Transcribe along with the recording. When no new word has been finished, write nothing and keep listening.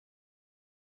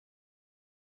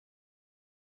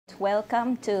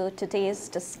Welcome to today's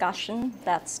discussion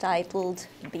that's titled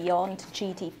Beyond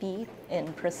GDP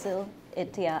in Brazil,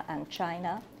 India and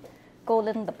China,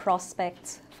 the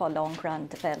prospects for long-run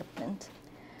development.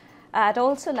 I'd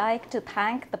also like to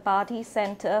thank the Pardee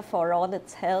Center for all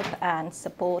its help and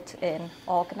support in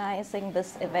organizing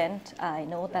this event. I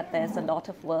know that there's a lot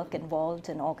of work involved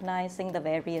in organizing the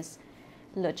various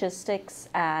logistics,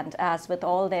 and as with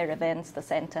all their events, the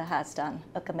center has done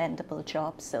a commendable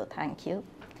job, so thank you.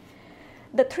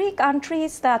 The three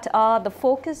countries that are the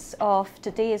focus of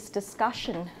today's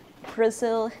discussion,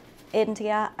 Brazil,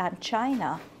 India, and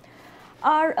China,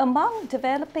 are among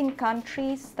developing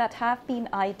countries that have been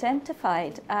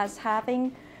identified as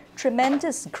having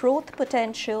tremendous growth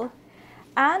potential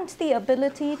and the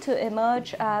ability to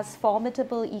emerge as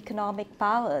formidable economic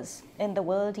powers in the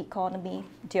world economy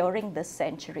during this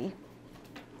century.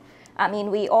 I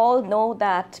mean, we all know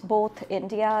that both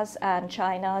India's and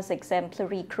China's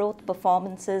exemplary growth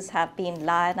performances have been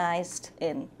lionized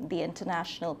in the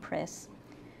international press.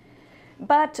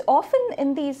 But often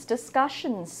in these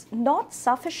discussions, not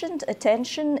sufficient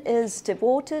attention is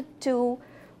devoted to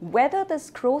whether this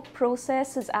growth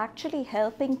process is actually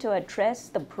helping to address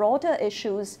the broader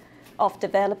issues of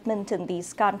development in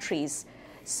these countries,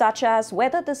 such as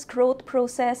whether this growth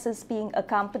process is being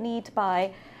accompanied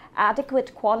by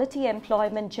adequate quality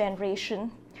employment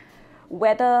generation,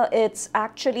 whether it's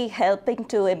actually helping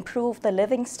to improve the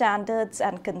living standards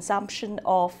and consumption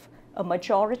of a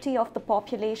majority of the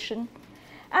population,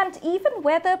 and even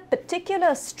whether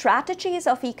particular strategies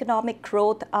of economic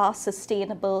growth are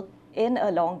sustainable in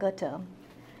a longer term.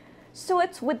 So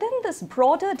it's within this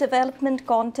broader development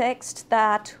context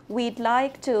that we'd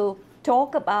like to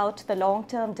talk about the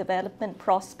long-term development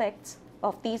prospects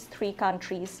of these three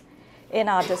countries in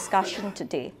our discussion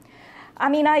today. I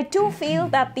mean, I do feel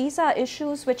that these are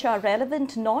issues which are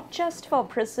relevant not just for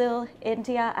Brazil,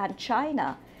 India, and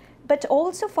China, but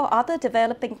also for other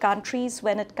developing countries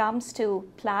when it comes to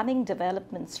planning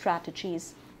development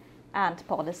strategies and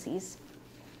policies.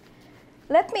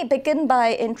 Let me begin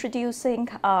by introducing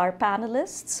our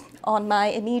panelists. On my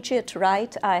immediate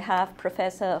right, I have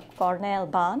Professor Cornel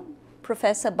Bahn.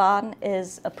 Professor Bahn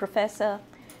is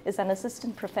an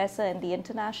assistant professor in the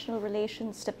International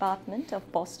Relations Department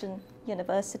of Boston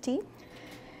University.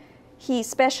 He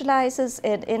specializes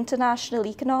in international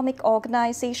economic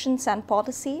organizations and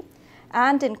policy,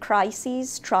 and in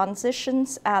crises,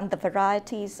 transitions, and the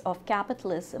varieties of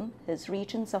capitalism, his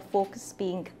regions of focus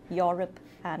being Europe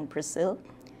and Brazil.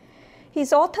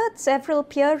 He's authored several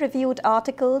peer-reviewed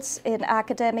articles in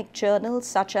academic journals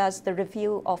such as the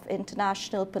Review of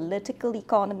International Political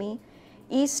Economy,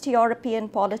 East European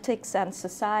Politics and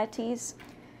Societies,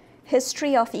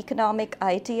 History of Economic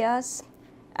Ideas,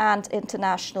 and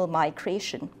International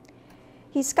Migration.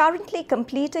 He's currently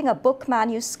completing a book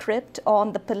manuscript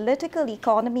on the political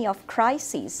economy of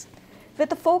crises,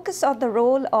 with a focus on the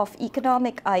role of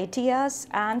economic ideas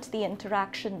and the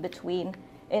interaction between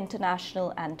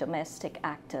international and domestic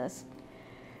actors.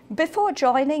 Before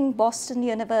joining Boston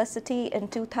University in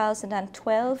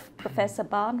 2012, Professor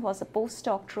Bahn was a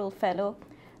postdoctoral fellow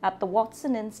at the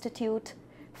Watson Institute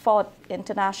for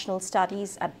International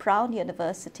Studies at Brown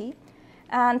University,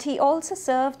 and he also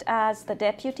served as the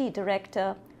Deputy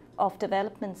Director of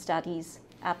Development Studies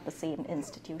at the same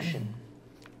institution.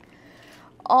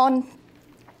 On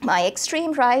my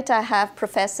extreme right, I have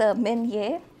Professor Min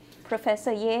Ye.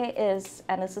 Professor Ye is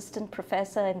an assistant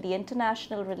professor in the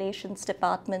International Relations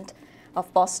Department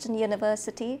of Boston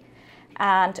University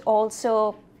and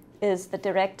also is the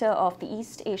director of the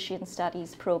East Asian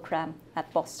Studies program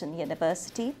at Boston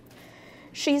University.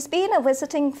 She's been a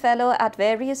visiting fellow at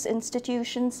various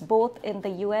institutions both in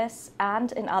the US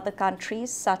and in other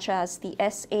countries such as the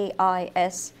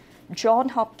SAIS,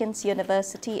 Johns Hopkins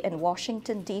University in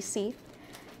Washington, D.C.,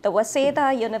 the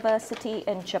Waseda University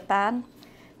in Japan,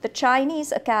 the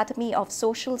Chinese Academy of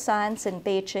Social Science in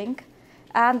Beijing,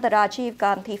 and the Rajiv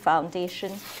Gandhi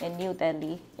Foundation in New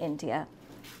Delhi, India.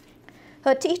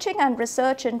 Her teaching and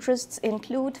research interests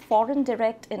include foreign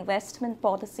direct investment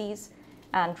policies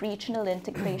and regional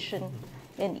integration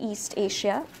in East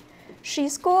Asia.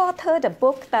 She's co-authored a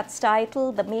book that's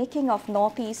titled The Making of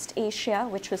Northeast Asia,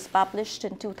 which was published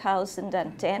in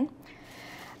 2010.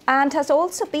 And has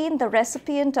also been the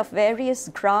recipient of various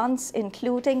grants,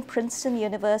 including Princeton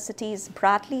University's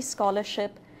Bradley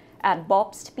Scholarship and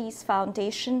Bobst Peace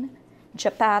Foundation,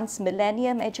 Japan's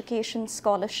Millennium Education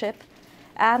Scholarship,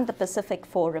 and the Pacific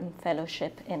Forum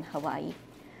Fellowship in Hawaii.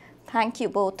 Thank you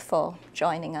both for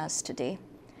joining us today.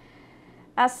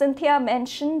 As Cynthia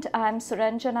mentioned, I'm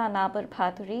Suranjana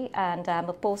Nabar-Bhaduri, and I'm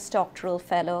a postdoctoral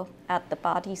fellow at the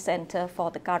Pardee Center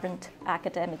for the current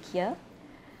academic year.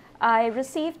 I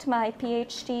received my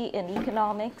PhD in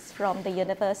economics from the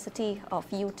University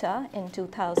of Utah in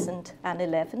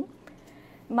 2011.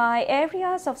 My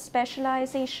areas of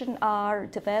specialization are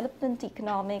development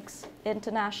economics,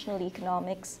 international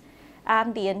economics,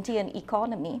 and the Indian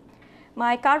economy.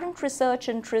 My current research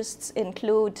interests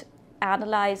include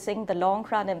analyzing the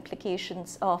long-run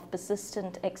implications of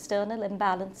persistent external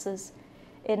imbalances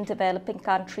in developing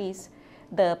countries,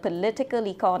 the political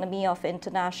economy of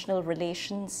international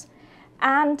relations,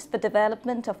 and the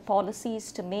development of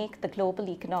policies to make the global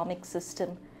economic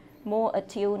system more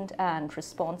attuned and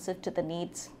responsive to the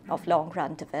needs of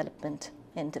long-run development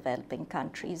in developing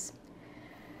countries.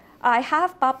 I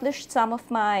have published some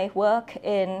of my work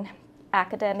in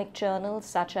academic journals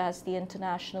such as the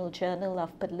International Journal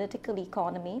of Political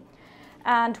Economy.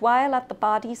 And while at the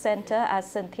Pardee Center,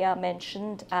 as Cynthia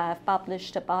mentioned, I've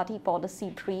published a Pardee policy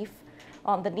brief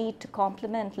on the need to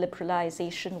complement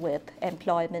liberalization with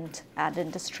employment and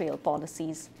industrial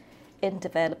policies in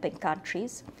developing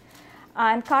countries.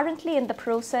 I'm currently in the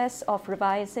process of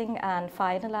revising and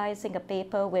finalizing a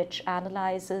paper which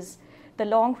analyzes the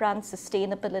long-run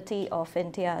sustainability of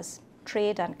India's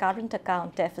trade and current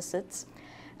account deficits.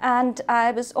 And I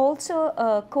was also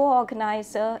a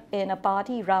co-organizer in a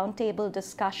Pardee roundtable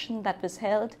discussion that was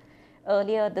held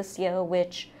earlier this year,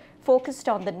 which focused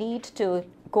on the need to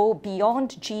go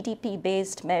beyond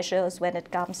GDP-based measures when it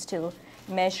comes to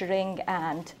measuring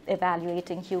and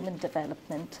evaluating human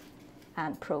development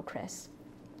and progress.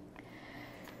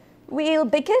 We'll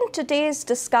begin today's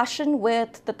discussion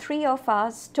with the three of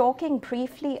us talking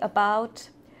briefly about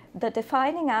the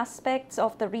defining aspects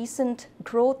of the recent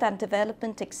growth and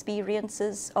development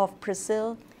experiences of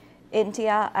Brazil,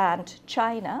 India, and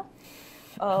China.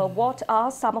 What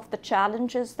are some of the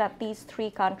challenges that these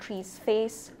three countries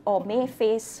face or may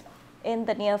face in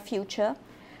the near future?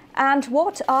 And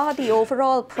what are the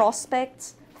overall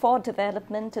prospects for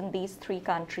development in these three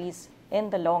countries in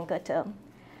the longer term?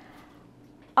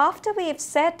 After we've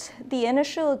set the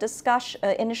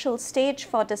initial stage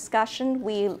for discussion,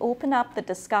 we'll open up the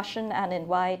discussion and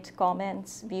invite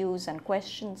comments, views, and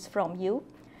questions from you.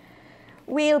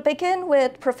 We'll begin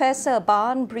with Professor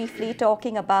Ban briefly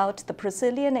talking about the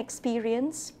Brazilian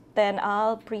experience. Then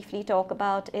I'll briefly talk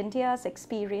about India's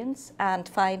experience. And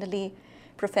finally,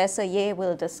 Professor Ye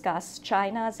will discuss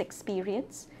China's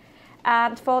experience.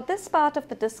 And for this part of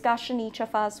the discussion, each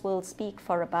of us will speak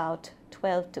for about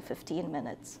 12 to 15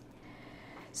 minutes.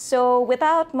 So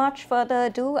without much further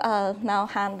ado, I'll now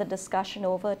hand the discussion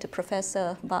over to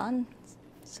Professor Ban.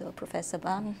 So Professor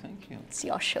Ban, thank you. It's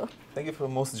your show. Thank you for a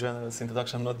most generous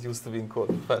introduction. I'm not used to being called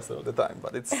professor all the time,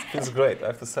 but it feels great, I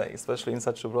have to say, especially in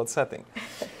such a broad setting.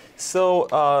 So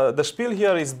the spiel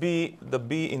here is the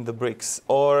B in the BRICS,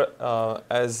 or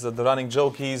as the running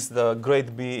joke is, the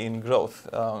great B in growth.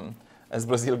 As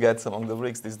Brazil gets among the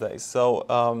BRICS these days. So,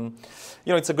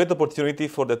 it's a great opportunity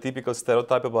for the typical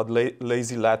stereotype about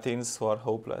lazy Latins who are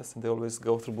hopeless, and they always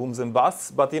go through booms and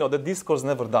busts. But, the discourse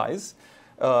never dies.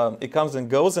 It comes and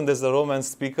goes, and as a Romance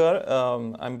speaker,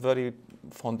 I'm very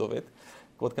fond of it.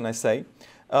 What can I say?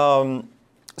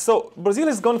 So, Brazil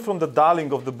has gone from the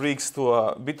darling of the BRICS to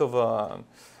a bit of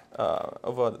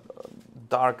a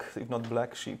dark, if not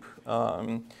black sheep.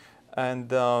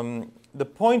 The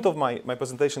point of my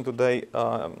presentation today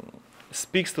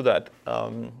speaks to that.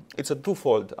 It's a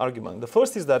twofold argument. The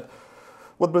first is that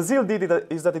what Brazil did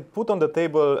is that it put on the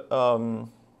table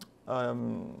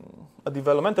a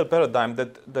developmental paradigm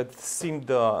that seemed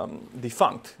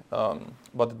defunct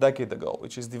about a decade ago,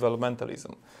 which is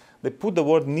developmentalism. They put the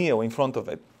word neo in front of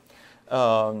it,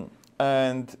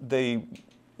 and they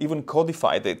even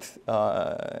codified it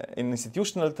in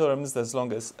institutional terms as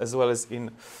well as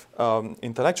in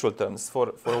intellectual terms.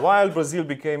 For a while, Brazil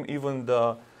became even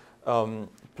the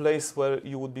place where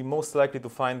you would be most likely to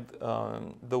find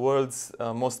the world's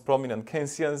most prominent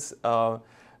Keynesians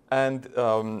and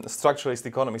structuralist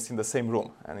economists in the same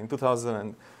room. And in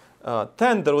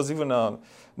 2010, there was even a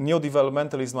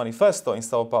neo-developmentalist manifesto in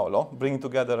Sao Paulo, bringing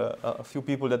together a few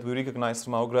people that we recognize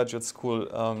from our graduate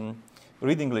school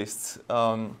reading lists.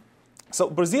 So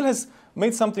Brazil has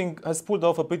pulled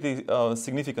off a pretty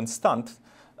significant stunt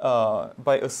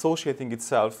by associating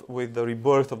itself with the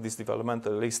rebirth of this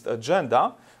developmentalist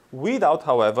agenda, without,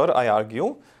 however, I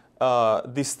argue,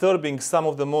 disturbing some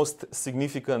of the most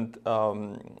significant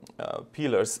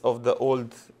pillars of the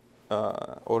old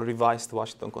or revised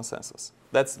Washington consensus.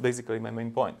 That's basically my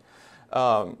main point.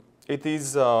 It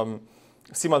is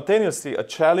simultaneously a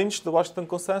challenge to the Washington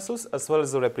Consensus as well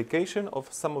as a replication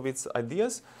of some of its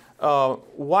ideas,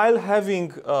 while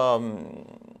having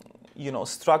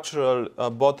structural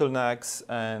bottlenecks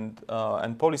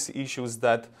and policy issues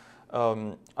that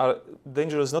are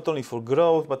dangerous not only for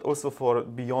growth but also for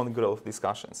beyond growth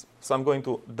discussions. So I'm going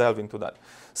to delve into that.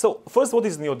 So first, what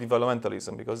is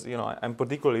neodevelopmentalism? Because I'm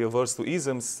particularly averse to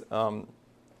isms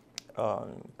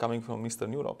coming from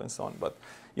Eastern Europe and so on. But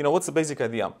what's the basic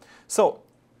idea? So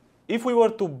if we were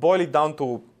to boil it down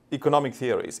to economic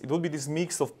theories, it would be this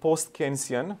mix of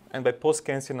post-Keynesian, and by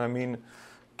post-Keynesian I mean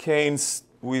Keynes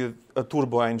with a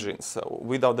turbo engine, so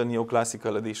without the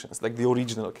neoclassical additions, like the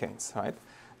original Keynes, right?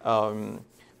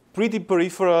 Pretty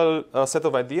peripheral set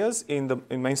of ideas in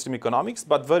mainstream economics,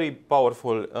 but very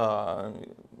powerful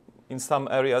in some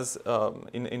areas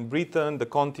in Britain, the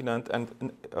continent,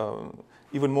 and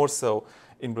even more so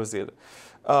in Brazil.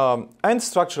 And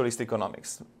structuralist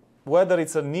economics. Whether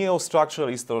it's a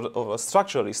neo-structuralist or a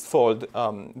structuralist fold,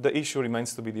 the issue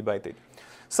remains to be debated.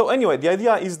 So anyway, the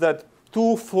idea is that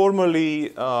two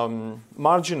formerly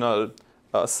marginal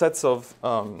sets of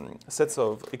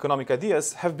economic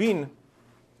ideas have been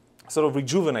sort of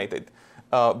rejuvenated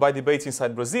by debates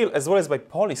inside Brazil, as well as by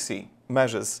policy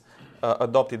measures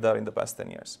adopted there in the past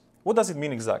 10 years. What does it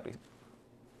mean exactly?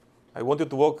 I want you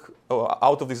to walk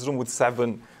out of this room with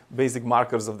 7 basic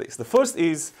markers of this. The first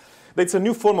is that it's a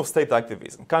new form of state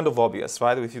activism, kind of obvious,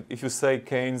 right? If you say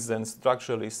Keynes and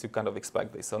structuralists, you kind of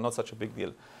expect this, so not such a big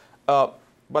deal.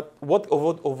 But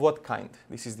of what kind?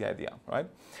 This is the idea, right?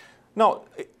 Now,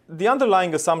 the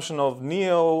underlying assumption of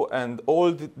neo and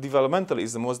old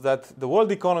developmentalism was that the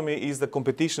world economy is the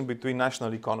competition between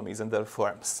national economies and their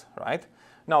firms, right?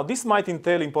 Now, this might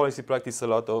entail in policy practice a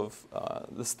lot of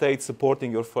the state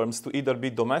supporting your firms to either be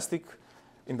domestic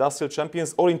industrial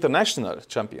champions or international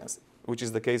champions, which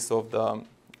is the case of the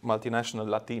multinational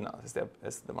Latina, as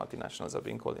the multinationals are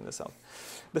being called in the South.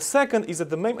 The second is that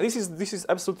this is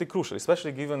absolutely crucial,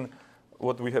 especially given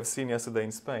what we have seen yesterday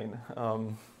in Spain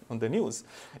on the news,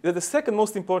 that the second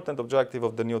most important objective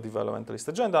of the neo-developmentalist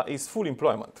agenda is full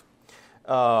employment.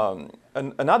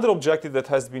 Another objective that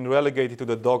has been relegated to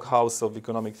the doghouse of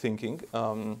economic thinking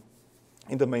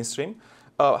in the mainstream.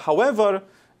 However,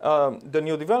 the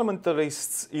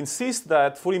neo-developmentalists insist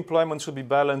that full employment should be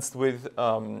balanced with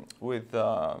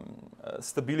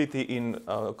stability in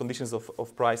conditions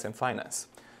of price and finance.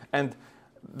 And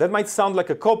that might sound like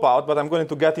a cop-out, but I'm going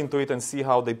to get into it and see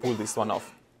how they pull this one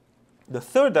off. The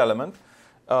third element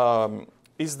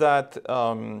is that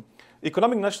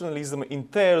economic nationalism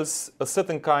entails a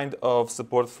certain kind of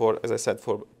support for, as I said,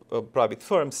 for private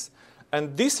firms.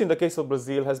 And this, in the case of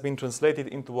Brazil, has been translated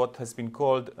into what has been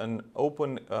called an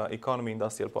open economy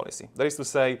industrial policy. That is to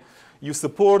say, you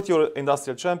support your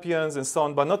industrial champions and so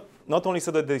on, but not only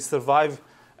so that they survive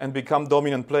and become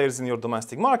dominant players in your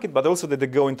domestic market, but also that they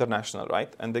go international,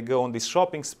 right? And they go on these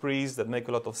shopping sprees that make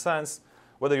a lot of sense.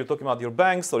 Whether you're talking about your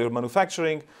banks or your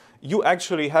manufacturing, you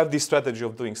actually have this strategy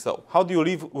of doing so. How do you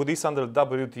live with this under the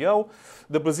WTO?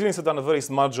 The Brazilians have done a very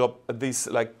smart job at this,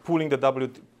 like pulling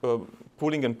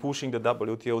and pushing the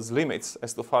WTO's limits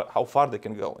as to how far they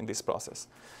can go in this process.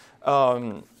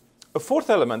 A fourth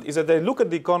element is that they look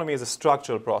at the economy as a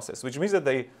structural process, which means that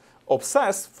they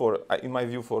obsess, in my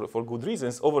view, for good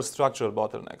reasons, over structural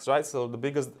bottlenecks, right? So the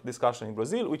biggest discussion in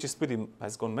Brazil, which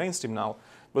has gone mainstream now,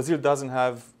 Brazil doesn't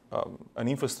have an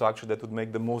infrastructure that would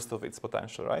make the most of its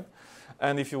potential, right?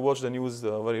 And if you watch the news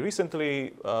very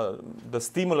recently, the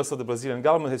stimulus of the Brazilian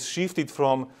government has shifted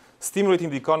from stimulating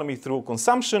the economy through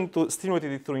consumption to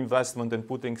stimulating it through investment and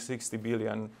putting 60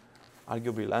 billion,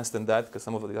 arguably less than that, because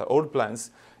some of these are old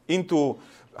plans, into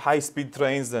high-speed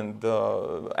trains and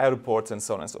airports and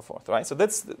so on and so forth, right? So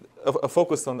that's a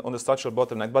focus on the structural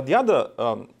bottleneck. But the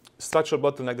other structural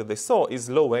bottleneck that they saw is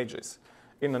low wages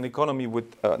in an economy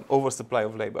with an oversupply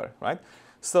of labor, right?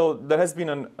 So there has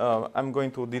been I'm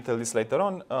going to detail this later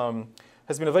on,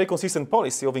 has been a very consistent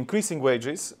policy of increasing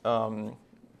wages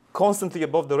constantly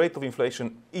above the rate of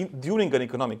inflation during an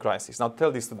economic crisis. Now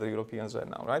tell this to the Europeans right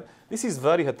now, right? This is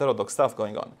very heterodox stuff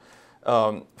going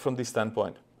on from this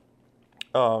standpoint.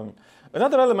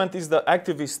 Another element is the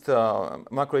activist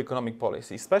macroeconomic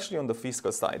policy, especially on the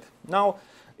fiscal side. Now,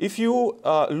 if you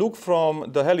look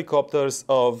from the helicopters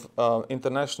of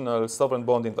international sovereign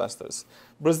bond investors,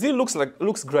 Brazil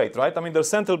looks great, right? I mean, their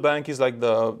central bank is like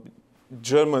the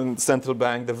German central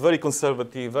bank. They're very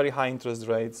conservative, very high interest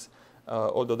rates,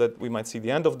 although that we might see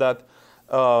the end of that.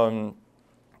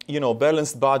 you know,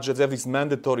 balanced budgets, they have these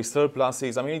mandatory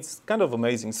surpluses. I mean, it's kind of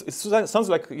amazing. It sounds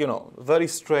like, you know, very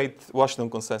straight Washington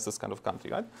consensus kind of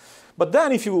country, right? But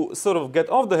then if you sort of get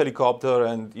off the helicopter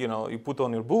and, you know, you put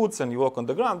on your boots and you walk on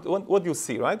the ground, what do you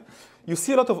see, right? You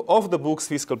see a lot of off-the-books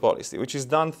fiscal policy, which is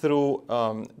done through,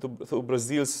 through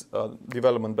Brazil's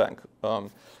development bank.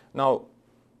 Now,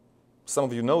 some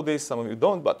of you know this, some of you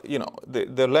don't, but, you know,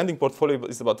 their lending portfolio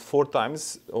is about 4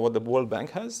 times what the World Bank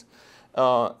has.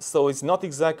 So it's not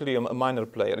exactly a minor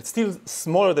player. It's still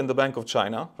smaller than the Bank of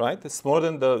China, right? It's smaller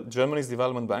than the Germany's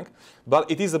development bank, but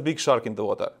it is a big shark in the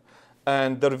water.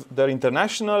 And they're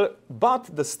international,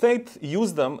 but the state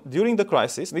used them during the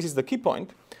crisis, this is the key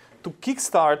point, to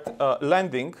kickstart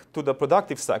lending to the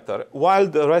productive sector while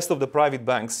the rest of the private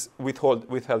banks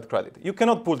withheld credit. You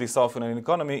cannot pull this off in an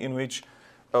economy in which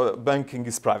banking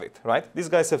is private, right? These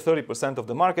guys have 30% of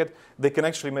the market. They can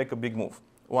actually make a big move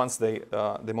once they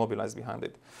mobilize behind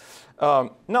it.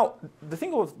 Now, the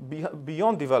thing of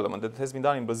beyond development that has been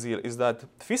done in Brazil is that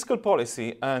fiscal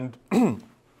policy and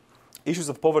issues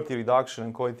of poverty reduction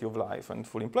and quality of life and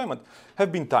full employment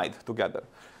have been tied together.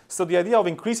 So the idea of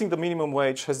increasing the minimum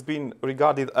wage has been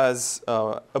regarded as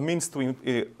a means to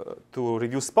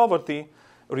reduce poverty,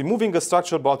 removing a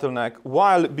structural bottleneck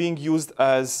while being used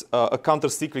as a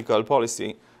counter-cyclical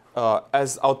policy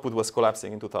as output was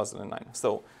collapsing in 2009.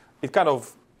 So it kind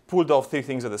of pulled off 3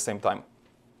 things at the same time.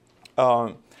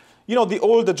 You know, the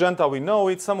old agenda we know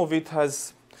it, some of it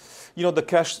has, you know, the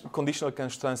conditional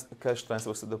cash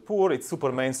transfers to the poor. It's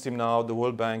super mainstream now. The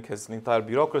World Bank has an entire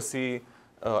bureaucracy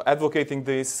advocating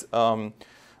this.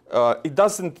 It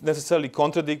doesn't necessarily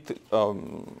contradict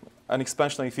an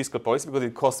expansionary fiscal policy because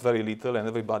it costs very little and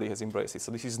everybody has embraced it.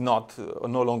 So this is not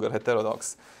no longer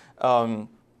heterodox.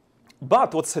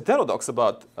 But what's heterodox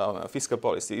about fiscal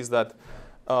policy is that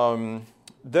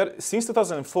since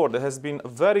 2004, there has been a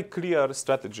very clear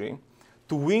strategy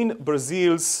to win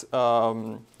Brazil's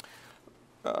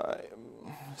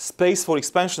space for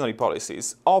expansionary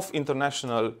policies of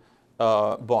international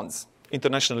bonds,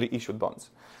 internationally issued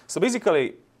bonds. So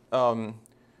basically, the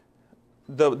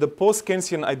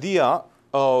post-Keynesian idea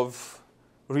of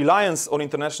reliance on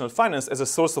international finance as a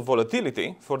source of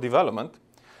volatility for development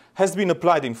has been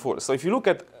applied in full. So if you look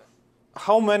at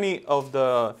how many of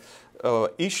the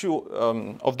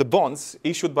of the bonds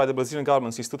issued by the Brazilian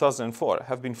government since 2004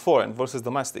 have been foreign versus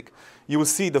domestic, you will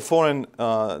see the foreign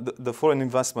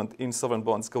investment in sovereign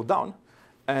bonds go down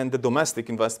and the domestic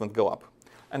investment go up.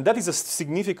 And that is a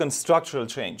significant structural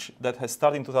change that has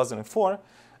started in 2004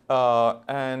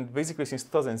 and basically since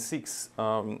 2006,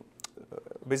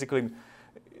 basically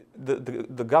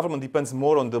the government depends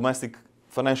more on domestic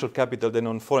financial capital than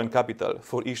on foreign capital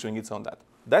for issuing its own debt.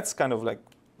 That's kind of like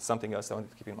something else I wanted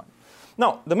to keep in mind.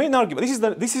 Now, the main argument,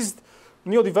 this is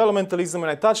neodevelopmentalism, and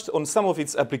I touched on some of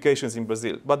its applications in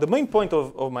Brazil. But the main point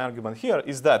of my argument here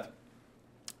is that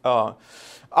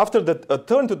after the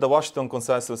turn to the Washington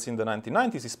consensus in the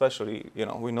 1990s, especially, you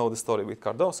know, we know the story with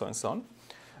Cardoso and so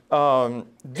on.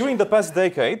 During the past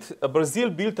decade, Brazil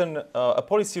built a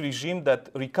policy regime that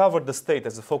recovered the state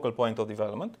as a focal point of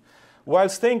development, while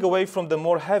staying away from the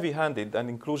more heavy-handed and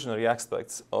inclusionary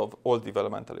aspects of old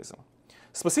developmentalism.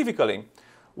 Specifically,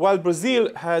 while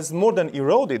Brazil has more than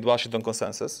eroded Washington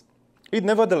consensus, it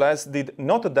nevertheless did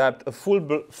not adapt a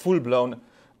full-blown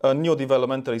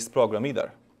neo-developmentalist program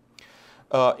either.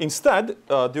 Instead,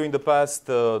 during the past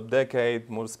decade,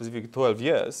 more specifically 12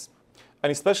 years,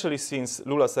 and especially since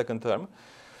Lula's second term,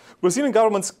 Brazilian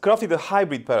governments crafted a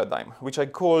hybrid paradigm, which I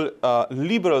call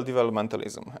liberal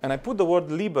developmentalism. And I put the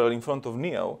word liberal in front of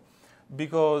neo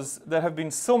because there have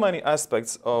been so many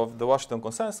aspects of the Washington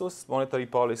consensus, monetary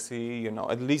policy, you know,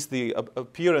 at least the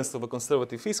appearance of a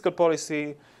conservative fiscal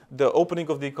policy, the opening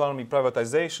of the economy,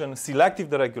 privatization, selective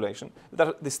deregulation,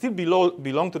 that they still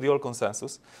belong to the old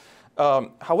consensus.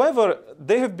 However,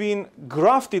 they have been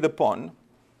grafted upon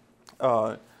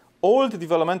old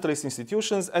developmentalist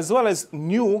institutions as well as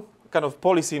new kind of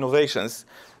policy innovations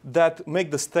that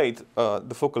make the state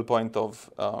the focal point of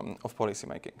policy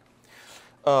making.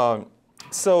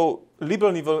 So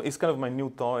liberal is kind of my new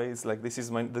toy. It's like this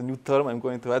is the new term I'm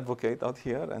going to advocate out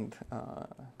here, and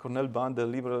Cornel, the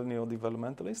liberal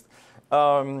neo-developmentalist.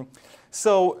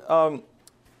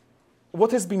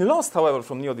 What has been lost, however,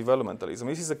 from neo-developmentalism,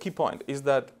 this is a key point, is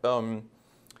that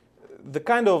the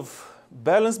kind of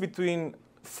balance between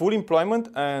full employment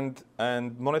and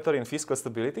monetary and fiscal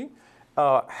stability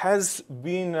has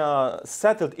been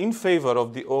settled in favor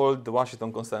of the old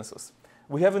Washington consensus.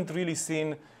 We haven't really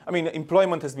seen, I mean,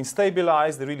 employment has been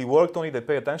stabilized, they really worked on it, they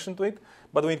pay attention to it,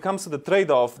 but when it comes to the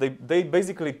trade-off, they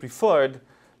basically preferred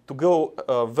to go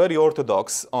very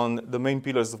orthodox on the main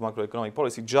pillars of macroeconomic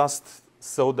policy, just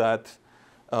so that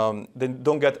they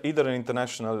don't get either an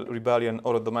international rebellion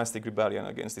or a domestic rebellion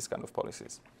against these kind of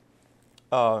policies.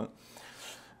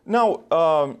 Now,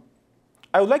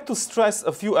 I would like to stress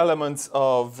a few elements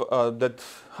of that.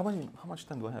 How much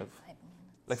time do I have? 5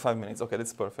 minutes. Like 5 minutes. Okay,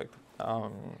 that's perfect.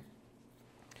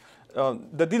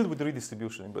 The deal with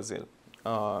redistribution in Brazil.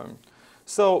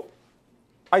 So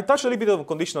I touched a little bit on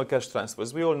conditional cash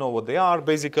transfers. We all know what they are.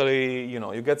 Basically,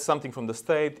 you get something from the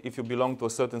state. If you belong to a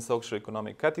certain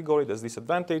socioeconomic category, there's this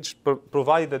advantage,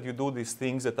 provided that you do these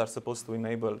things that are supposed to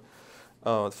enable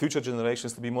future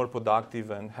generations to be more productive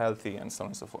and healthy and so on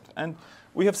and so forth. And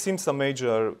we have seen some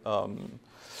major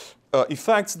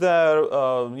effects there.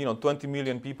 20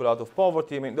 million people out of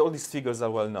poverty. I mean, all these figures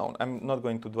are well known. I'm not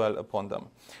going to dwell upon them.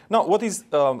 Now, what is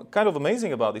kind of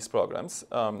amazing about these programs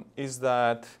is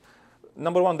that,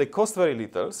 number one, they cost very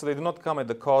little, so they do not come at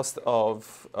the cost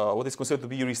of what is considered to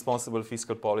be irresponsible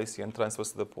fiscal policy and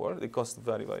transfers to the poor. They cost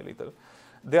very, very little.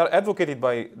 They are advocated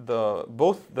by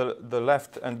both the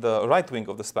left and the right wing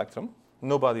of the spectrum.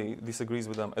 Nobody disagrees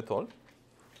with them at all.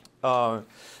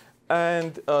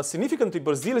 And significantly,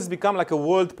 Brazil has become like a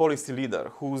world policy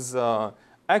leader whose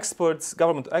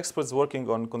government experts working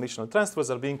on conditional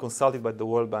transfers are being consulted by the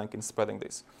World Bank in spreading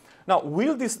this. Now,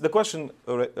 the question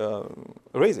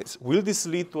raises, will this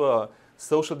lead to a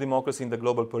social democracy in the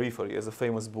global periphery, as a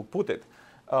famous book put it?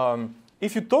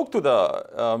 If you talk to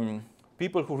the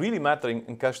people who really matter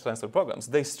in cash transfer programs,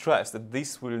 they stress that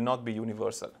this will not be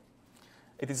universal.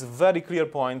 It is a very clear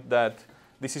point that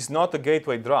this is not a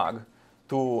gateway drug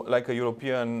to like a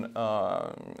European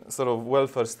sort of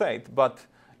welfare state, but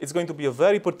it's going to be a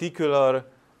very particular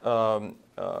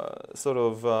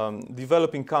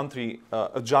developing country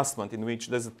adjustment in which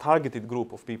there's a targeted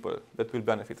group of people that will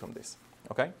benefit from this.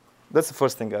 Okay, that's the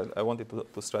first thing I wanted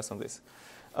to stress on this.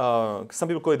 Some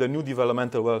people call it the new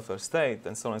developmental welfare state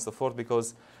and so on and so forth,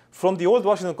 because from the old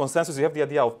Washington consensus, you have the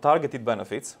idea of targeted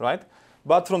benefits, right?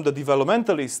 But from the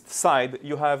developmentalist side,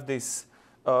 you have this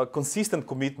consistent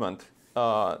commitment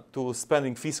to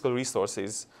spending fiscal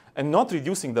resources and not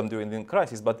reducing them during the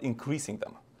crisis, but increasing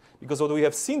them. Because what we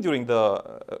have seen during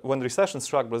when the recession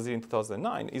struck Brazil in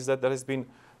 2009 is that there has been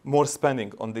more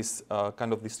spending on this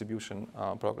kind of distribution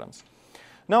programs.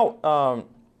 Now,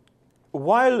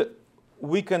 while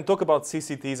we can talk about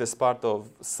CCTs as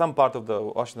some part of the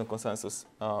Washington consensus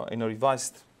in a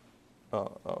revised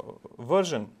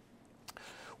version,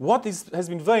 what has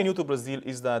been very new to Brazil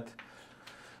is that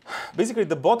basically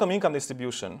the bottom income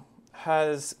distribution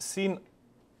has seen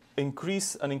an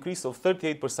increase of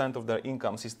 38% of their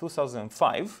income since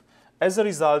 2005 as a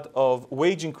result of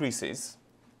wage increases,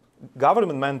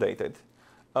 government mandated,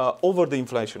 over the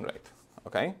inflation rate.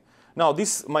 Okay? Now,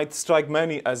 this might strike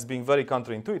many as being very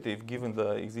counterintuitive given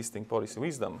the existing policy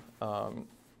wisdom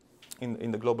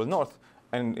in the global north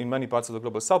and in many parts of the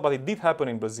global south, but it did happen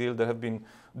in Brazil. There have been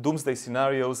doomsday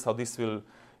scenarios, how this will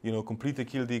completely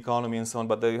kill the economy and so on,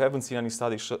 but they haven't seen any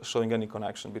studies showing any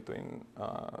connection between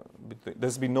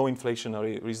there's been no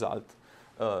inflationary result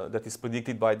that is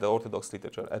predicted by the orthodox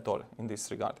literature at all in this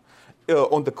regard.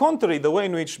 On the contrary, the way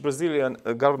in which Brazilian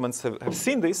governments have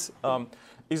seen this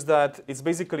is that it's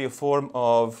basically a form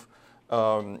of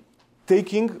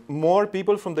taking more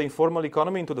people from the informal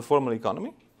economy into the formal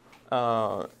economy,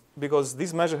 because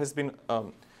this measure has been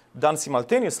done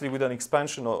simultaneously with an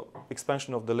expansion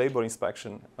of the labor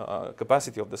inspection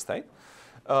capacity of the state.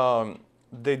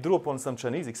 They drew upon some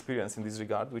Chinese experience in this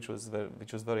regard, which was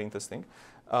very interesting,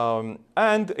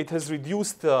 and it has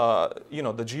reduced the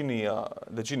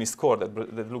Gini score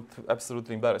that looked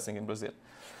absolutely embarrassing in Brazil.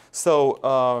 So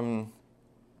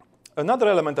another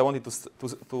element I wanted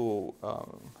to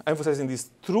emphasize in this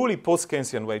truly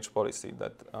post-Keynesian wage policy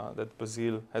that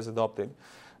Brazil has adopted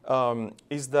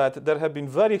is that there have been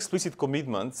very explicit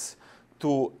commitments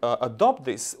to adopt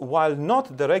this while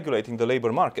not deregulating the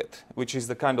labor market, which is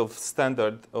the kind of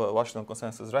standard Washington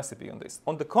consensus recipe on this.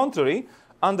 On the contrary,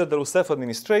 under the Rousseff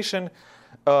administration,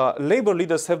 labor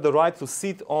leaders have the right to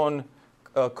sit on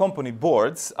company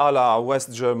boards, a la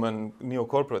West German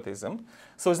neo-corporatism.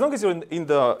 So as long as you're in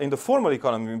the formal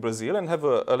economy in Brazil and have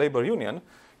a labor union,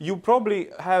 you probably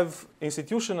have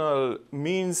institutional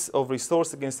means of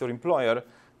recourse against your employer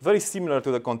very similar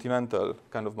to the continental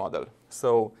kind of model.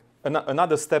 So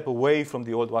another step away from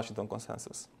the old Washington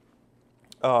consensus.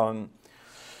 And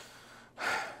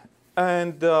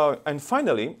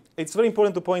finally, it's very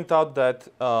important to point out that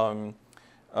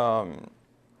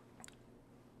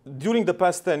during the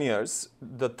past 10 years,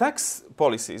 the tax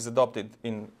policies adopted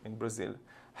in Brazil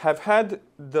have had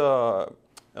a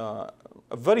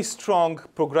very strong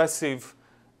progressive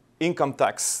income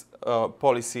tax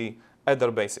policy at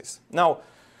their basis. Now,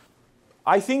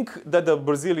 I think that the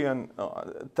Brazilian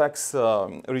tax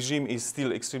regime is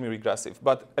still extremely regressive,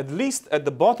 but at least at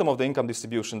the bottom of the income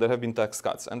distribution, there have been tax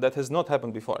cuts, and that has not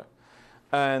happened before.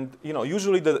 And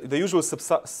usually the usual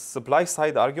supply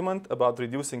side argument about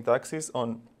reducing taxes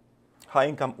on high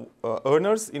income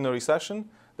earners in a recession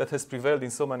that has prevailed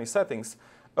in so many settings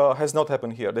has not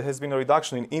happened here. There has been a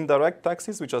reduction in indirect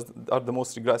taxes, which are the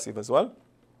most regressive as well.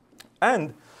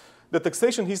 And the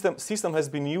taxation system has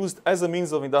been used as a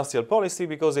means of industrial policy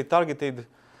because they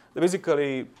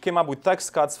basically came up with tax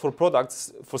cuts for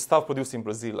products, for stuff produced in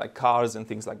Brazil, like cars and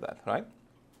things like that, right?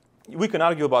 We can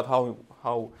argue about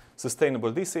how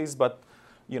sustainable this is, but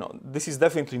this is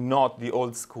definitely not the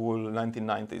old school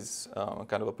 1990s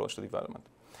kind of approach to development.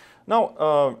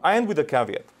 Now, I end with a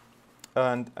caveat.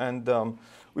 And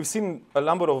we've seen a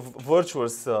number of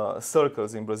virtuous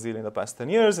circles in Brazil in the past 10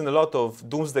 years and a lot of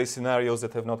doomsday scenarios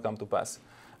that have not come to pass.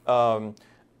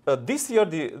 This year,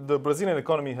 the Brazilian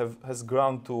economy has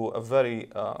grown to a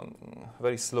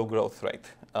very slow growth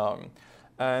rate.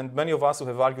 And many of us who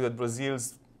have argued that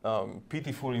Brazil's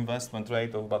pitiful investment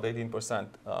rate of about 18%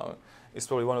 is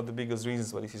probably one of the biggest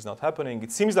reasons why this is not happening.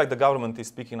 It seems like the government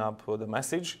is picking up the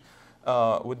message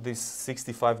with this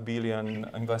 65 billion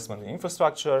investment in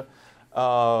infrastructure.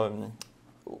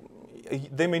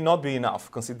 They may not be enough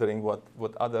considering what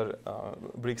other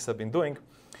BRICS have been doing.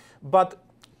 But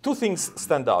two things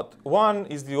stand out. One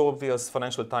is the obvious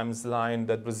Financial Times line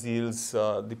that Brazil's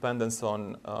dependence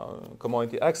on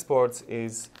commodity exports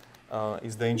is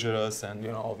dangerous, and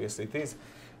obviously it is.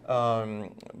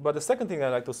 But the second thing I'd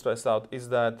like to stress out is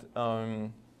that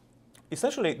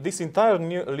essentially this entire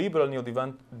liberal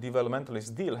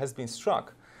neo-developmentalist deal has been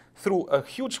struck through a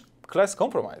huge class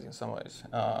compromise in some ways,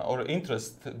 or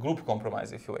interest group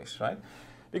compromise, if you wish, right?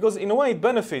 Because in a way it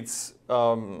benefits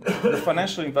the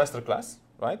financial investor class,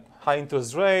 right? High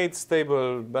interest rates,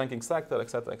 stable banking sector, et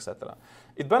cetera, et cetera.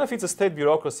 It benefits a state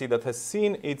bureaucracy that has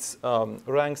seen its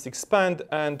ranks expand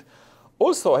and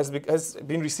also has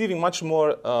been receiving much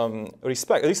more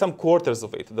respect, at least some quarters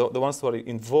of it, the ones who are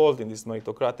involved in this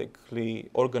meritocratically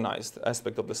organized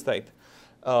aspect of the state.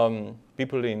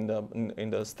 People in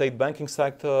the state banking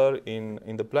sector,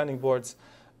 in the planning boards.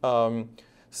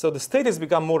 So the state has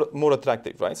become more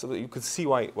attractive, right? So that you could see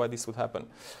why this would happen.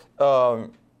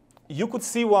 You could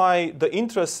see why the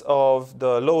interests of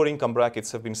the lower income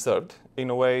brackets have been served in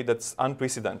a way that's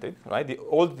unprecedented, right? The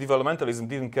old developmentalism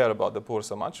didn't care about the poor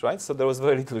so much, right? So there was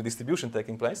very little distribution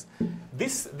taking place.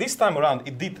 This time around,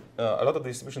 it did, a lot of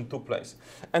distribution took place.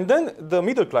 And then the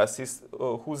middle classes,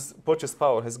 whose purchase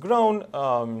power has grown,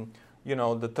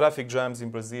 the traffic jams in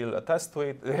Brazil attest to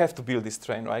it. They have to build this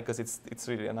train, right? Because it's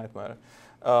really a nightmare.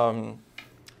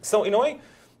 So in a way,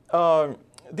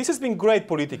 this has been great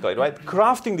politically, right?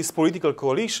 Crafting this political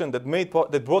coalition that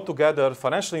brought together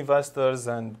financial investors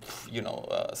and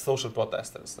social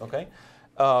protesters. Okay.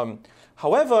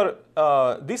 However,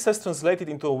 this has translated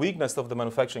into a weakness of the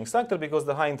manufacturing sector because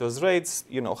the high interest rates,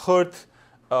 hurt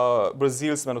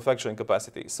Brazil's manufacturing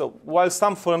capacity. So while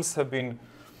some firms have been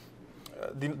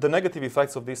the negative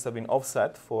effects of this have been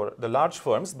offset for the large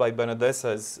firms by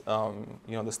BNDES's,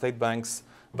 the state bank's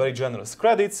very generous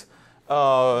credits.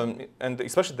 And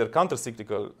especially their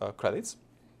counter-cyclical credits,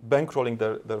 bankrolling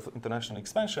their international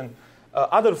expansion,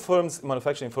 other firms,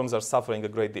 manufacturing firms, are suffering a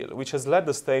great deal, which has led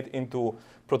the state into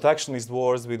protectionist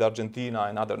wars with Argentina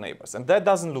and other neighbors. And that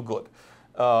doesn't look good,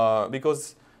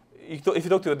 because if you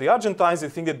talk to the Argentines, they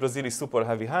think that Brazil is super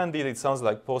heavy-handed. It sounds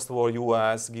like post-war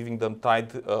U.S. giving them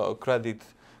tight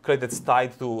credits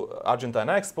tied to Argentine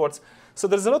exports. So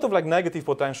there's a lot of negative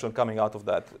potential coming out of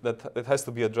that has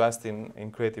to be addressed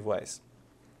in creative ways.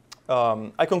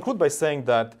 I conclude by saying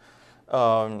that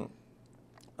the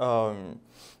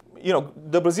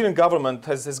Brazilian government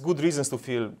has good reasons to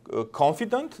feel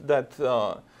confident that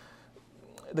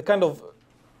the kind of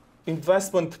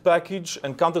investment package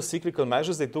and counter-cyclical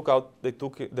measures they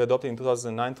adopted in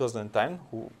 2009, 2010,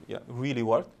 really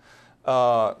worked,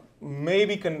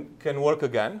 maybe can work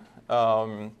again.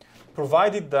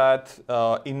 Provided that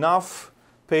enough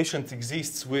patience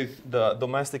exists with the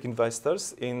domestic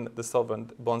investors in the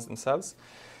sovereign bonds themselves.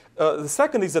 The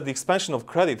second is that the expansion of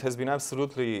credit has been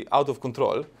absolutely out of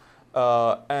control.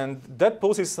 And that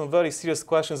poses some very serious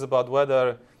questions about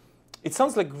whether it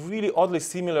sounds like really oddly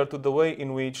similar to the way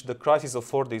in which the crisis of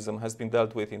Fordism has been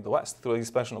dealt with in the West through the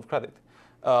expansion of credit.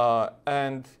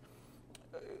 And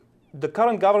the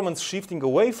current government's shifting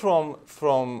away from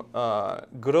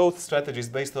growth strategies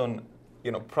based on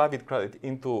private credit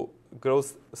into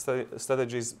growth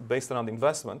strategies based around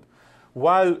investment,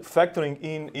 while factoring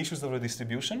in issues of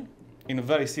redistribution in a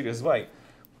very serious way,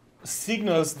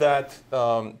 signals that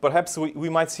perhaps we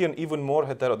might see an even more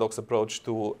heterodox approach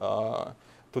to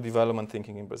development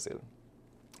thinking in Brazil.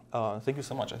 Thank you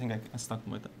so much. I think I can start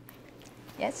with that.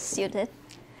 Yes, you did.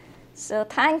 So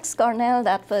thanks, Cornel.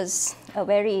 That was a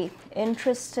very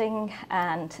interesting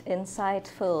and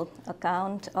insightful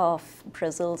account of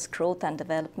Brazil's growth and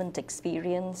development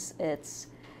experience, its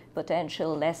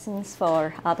potential lessons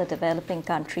for other developing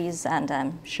countries, and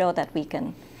I'm sure that we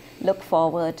can look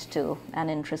forward to an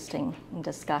interesting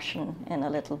discussion in a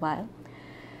little while.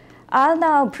 I'll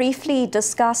now briefly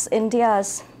discuss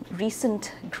India's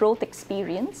recent growth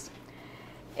experience.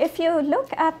 If you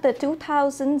look at the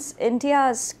 2000s,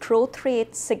 India's growth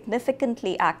rate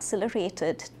significantly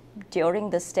accelerated during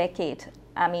this decade.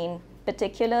 I mean,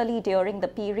 particularly during the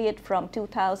period from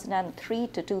 2003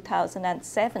 to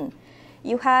 2007,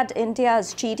 you had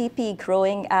India's GDP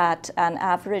growing at an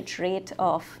average rate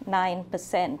of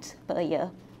 9% per year.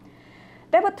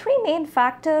 There were three main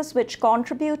factors which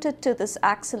contributed to this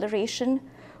acceleration.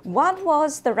 One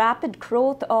was the rapid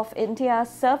growth of India's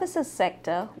services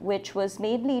sector, which was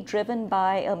mainly driven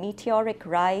by a meteoric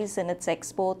rise in its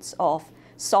exports of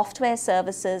software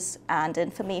services and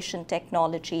information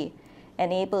technology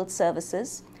enabled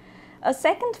services. A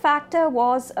second factor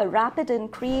was a rapid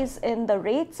increase in the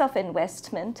rates of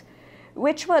investment,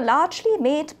 which were largely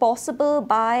made possible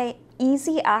by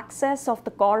easy access of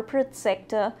the corporate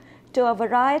sector to a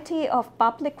variety of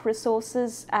public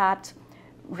resources at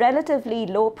relatively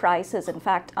low prices, in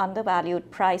fact, undervalued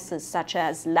prices, such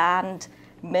as land,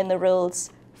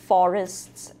 minerals,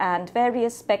 forests, and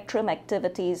various spectrum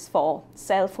activities for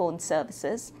cell phone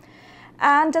services.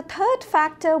 And a third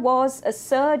factor was a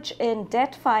surge in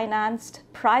debt-financed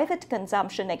private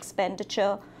consumption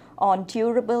expenditure on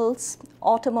durables,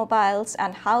 automobiles,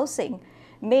 and housing,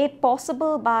 made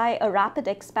possible by a rapid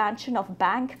expansion of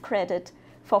bank credit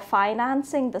for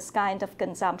financing this kind of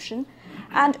consumption,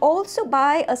 and also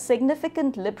by a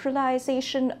significant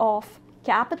liberalization of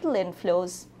capital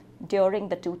inflows during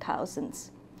the 2000s.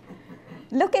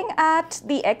 Looking at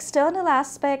the external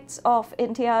aspects of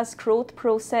India's growth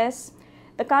process,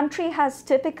 the country has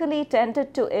typically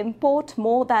tended to import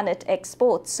more than it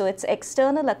exports, so its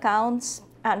external accounts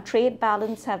and trade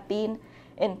balance have been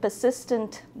in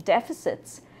persistent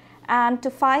deficits. And to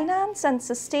finance and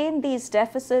sustain these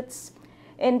deficits,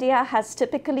 India has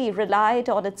typically relied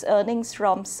on its earnings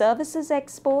from services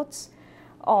exports,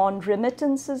 on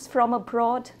remittances from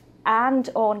abroad,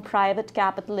 and on private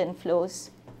capital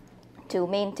inflows to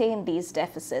maintain these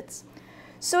deficits.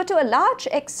 So to a large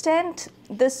extent,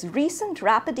 this recent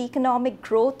rapid economic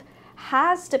growth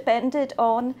has depended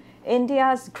on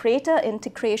India's greater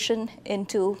integration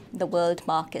into the world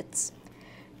markets.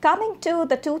 Coming to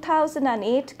the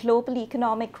 2008 global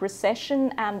economic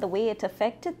recession and the way it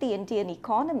affected the Indian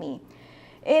economy,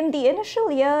 in the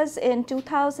initial years in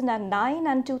 2009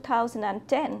 and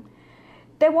 2010,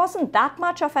 there wasn't that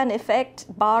much of an effect,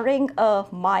 barring a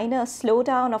minor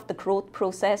slowdown of the growth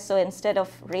process. So instead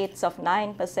of rates of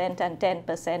 9% and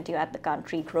 10%, you had the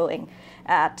country growing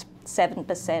at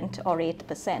 7% or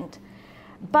 8%.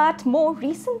 But more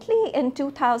recently, in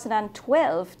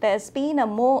 2012, there's been a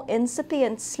more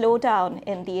incipient slowdown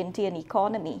in the Indian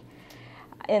economy.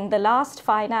 In the last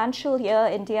financial year,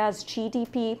 India's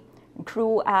GDP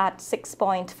grew at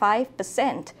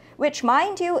 6.5%, which,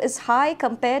 mind you, is high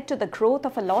compared to the growth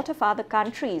of a lot of other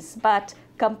countries. But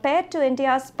compared to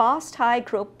India's past high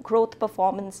growth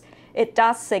performance, it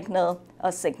does signal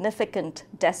a significant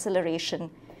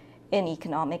deceleration in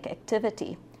economic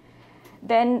activity.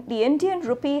 Then the Indian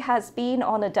rupee has been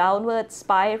on a downward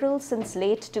spiral since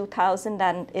late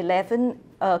 2011,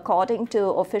 according to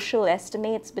official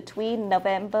estimates. Between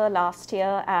November last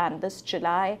year and this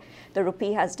July, the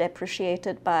rupee has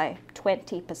depreciated by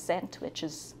 20%, which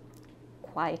is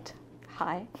quite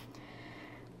high.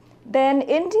 Then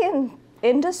Indian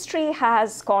industry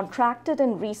has contracted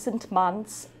in recent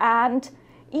months, and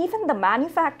even the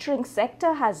manufacturing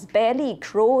sector has barely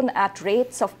grown at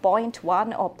rates of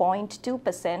 0.1 or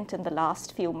 0.2% in the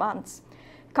last few months.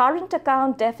 Current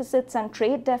account deficits and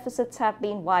trade deficits have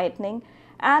been widening,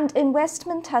 and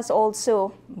investment has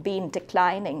also been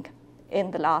declining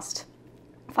in the last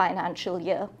financial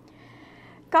year.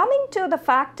 Coming to the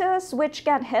factors which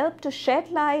can help to shed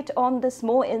light on this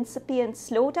more incipient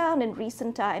slowdown in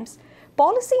recent times,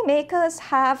 policymakers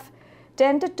have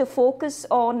tended to focus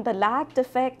on the lagged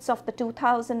effects of the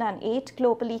 2008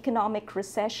 global economic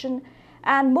recession,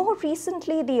 and more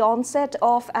recently the onset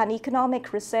of an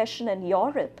economic recession in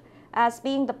Europe as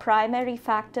being the primary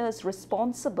factors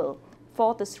responsible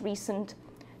for this recent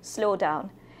slowdown.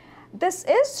 This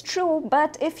is true,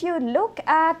 but if you look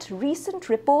at recent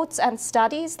reports and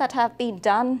studies that have been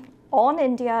done on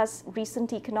India's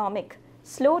recent economic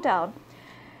slowdown,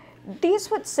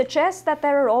 these would suggest that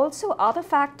there are also other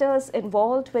factors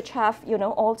involved which have,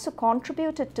 also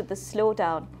contributed to the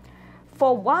slowdown.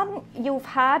 For one, you've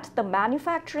had the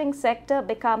manufacturing sector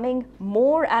becoming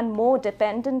more and more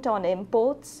dependent on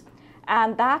imports,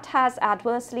 and that has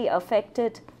adversely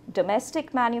affected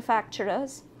domestic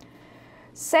manufacturers.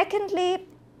 Secondly,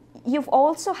 you've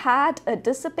also had a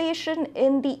dissipation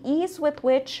in the ease with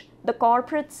which the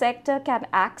corporate sector can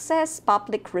access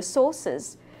public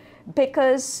resources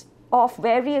because of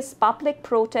various public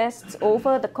protests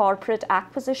over the corporate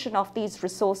acquisition of these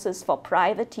resources for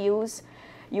private use.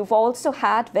 You've also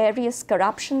had various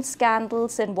corruption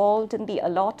scandals involved in the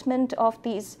allotment of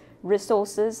these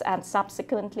resources, and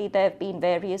subsequently there have been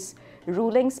various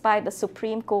rulings by the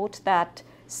Supreme Court that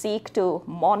seek to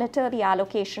monitor the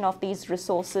allocation of these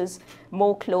resources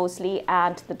more closely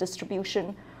and the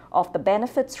distribution of the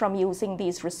benefits from using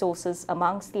these resources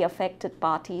amongst the affected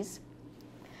parties.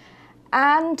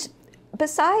 And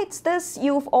besides this,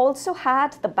 you've also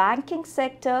had the banking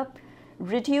sector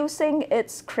reducing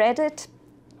its credit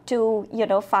to,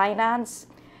 finance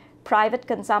private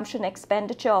consumption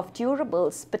expenditure of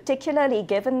durables, particularly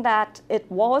given that it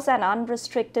was an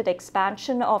unrestricted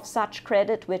expansion of such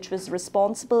credit which was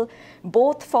responsible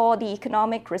both for the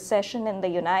economic recession in the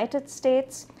United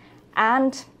States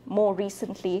and more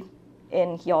recently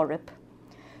in Europe.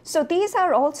 So these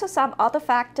are also some other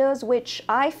factors which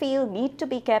I feel need to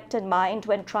be kept in mind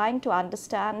when trying to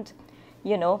understand,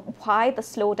 why the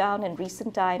slowdown in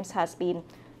recent times has been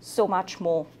so much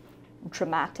more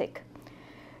dramatic.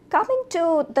 Coming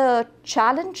to the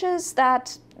challenges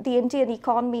that the Indian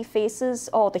economy faces,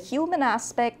 or the human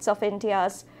aspects of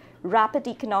India's rapid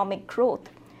economic growth,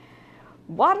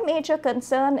 one major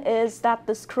concern is that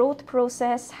this growth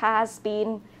process has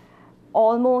been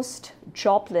almost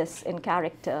jobless in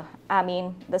character. I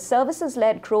mean, the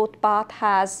services-led growth path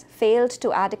has failed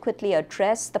to adequately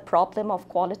address the problem of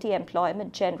quality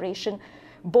employment generation,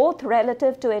 both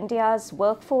relative to India's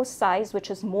workforce size,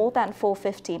 which is more than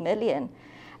 450 million,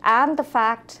 and the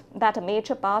fact that a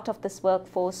major part of this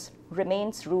workforce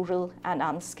remains rural and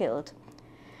unskilled.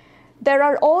 There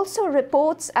are also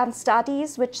reports and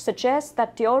studies which suggest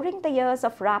that during the years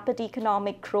of rapid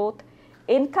economic growth,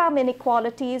 income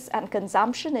inequalities and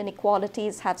consumption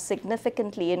inequalities have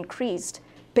significantly increased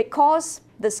because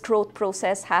this growth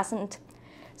process hasn't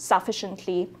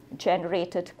sufficiently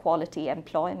generated quality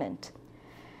employment.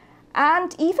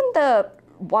 And even the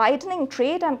widening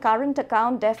trade and current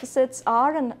account deficits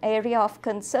are an area of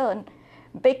concern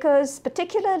because,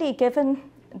 particularly given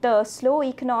the slow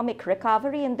economic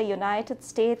recovery in the United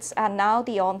States and now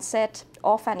the onset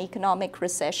of an economic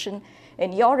recession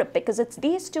in Europe, because it's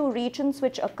these two regions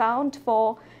which account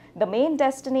for the main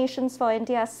destinations for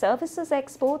India's services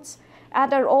exports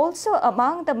and are also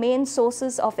among the main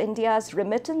sources of India's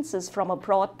remittances from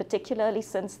abroad, particularly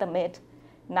since the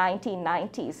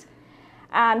mid-1990s.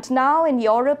 And now in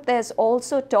Europe, there's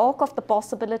also talk of the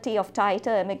possibility of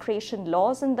tighter immigration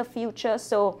laws in the future.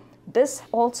 So this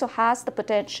also has the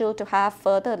potential to have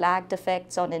further lagged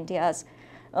effects on India's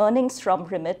earnings from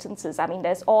remittances. I mean,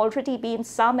 there's already been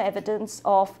some evidence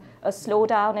of a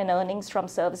slowdown in earnings from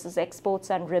services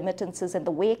exports and remittances in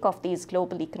the wake of these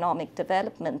global economic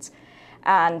developments.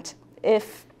 And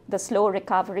if the slow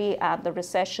recovery and the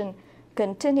recession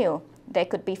continue, there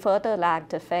could be further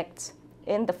lagged effects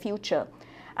in the future.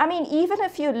 I mean, even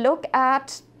if you look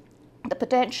at the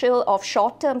potential of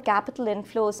short-term capital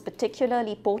inflows,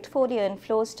 particularly portfolio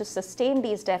inflows, to sustain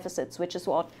these deficits, which is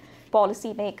what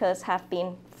policymakers have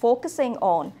been focusing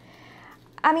on.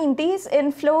 I mean, these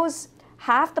inflows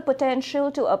have the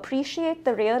potential to appreciate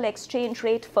the real exchange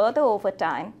rate further over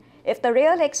time. If the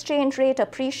real exchange rate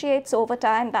appreciates over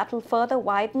time, that will further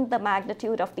widen the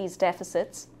magnitude of these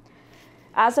deficits.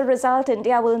 As a result,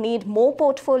 India will need more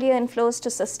portfolio inflows to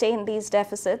sustain these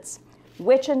deficits,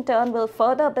 which in turn will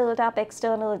further build up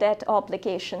external debt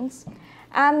obligations.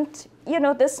 And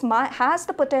this has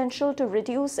the potential to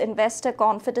reduce investor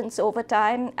confidence over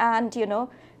time and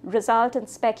result in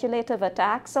speculative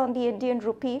attacks on the Indian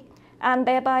rupee and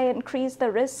thereby increase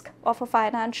the risk of a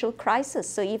financial crisis.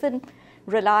 So even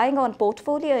relying on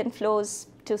portfolio inflows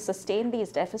to sustain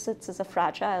these deficits is a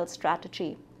fragile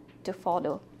strategy to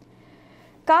follow.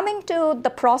 Coming to the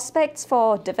prospects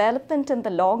for development in the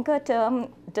longer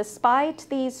term, despite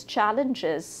these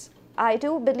challenges, I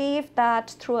do believe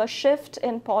that through a shift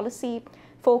in policy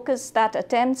focus that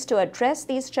attempts to address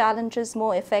these challenges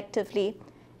more effectively,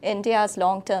 India's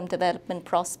long-term development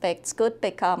prospects could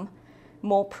become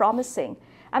more promising.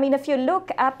 I mean, if you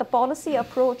look at the policy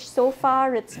approach so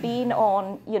far, it's been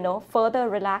on, further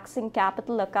relaxing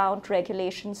capital account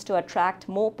regulations to attract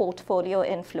more portfolio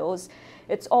inflows.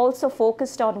 It's also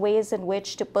focused on ways in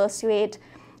which to persuade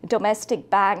domestic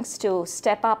banks to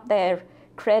step up their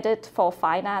credit for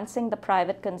financing the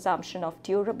private consumption of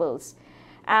durables.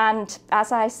 And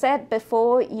as I said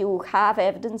before, you have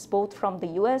evidence both from the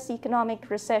US economic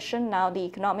recession, now the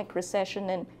economic recession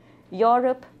in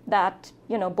Europe, that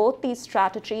both these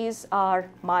strategies are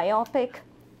myopic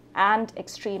and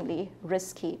extremely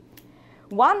risky.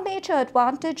 One major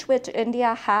advantage which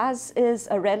India has is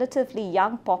a relatively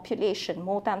young population,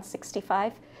 around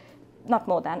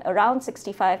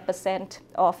 65%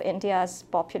 of India's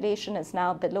population is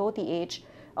now below the age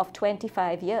of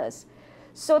 25 years.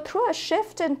 So through a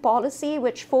shift in policy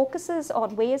which focuses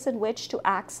on ways in which to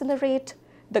accelerate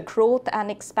the growth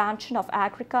and expansion of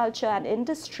agriculture and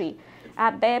industry,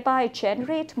 and thereby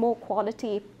generate more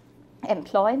quality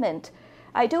employment,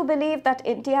 I do believe that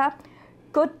India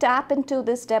could tap into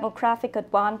this demographic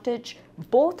advantage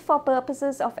both for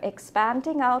purposes of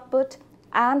expanding output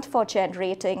and for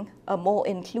generating a more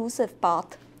inclusive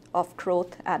path of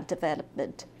growth and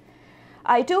development.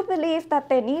 I do believe that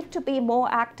there need to be more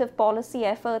active policy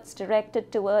efforts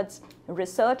directed towards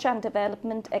research and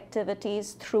development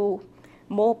activities through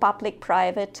more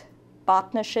public-private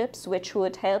partnerships, which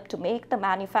would help to make the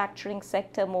manufacturing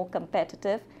sector more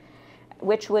competitive,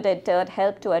 which would in turn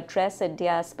help to address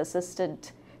India's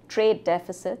persistent trade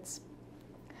deficits.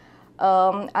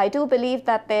 I do believe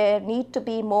that there need to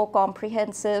be more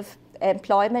comprehensive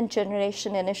employment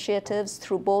generation initiatives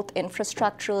through both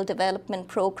infrastructural development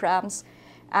programs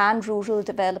and rural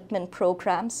development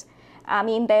programs. I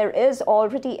mean, there is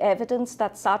already evidence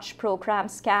that such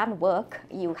programs can work.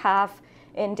 You have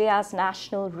India's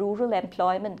National Rural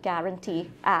Employment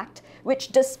Guarantee Act,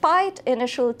 which despite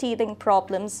initial teething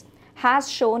problems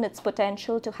has shown its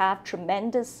potential to have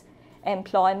tremendous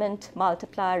employment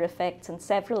multiplier effects in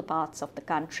several parts of the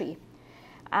country.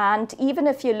 And even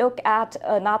if you look at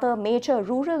another major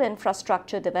rural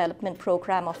infrastructure development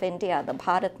program of India, the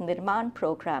Bharat Nirman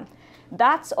program,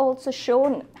 that's also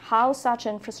shown how such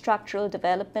infrastructural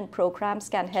development programs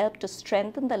can help to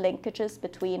strengthen the linkages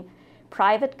between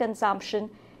private consumption,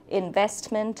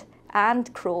 investment,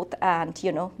 and growth, and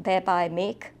thereby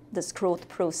make this growth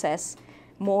process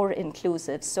more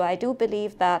inclusive. So I do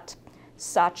believe that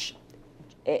such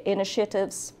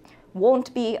initiatives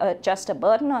won't be just a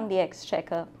burden on the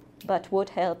exchequer, but would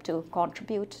help to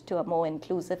contribute to a more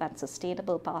inclusive and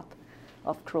sustainable path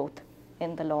of growth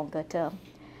in the longer term.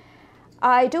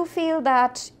 I do feel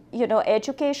that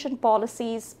education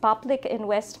policies, public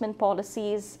investment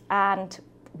policies, and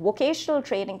vocational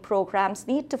training programs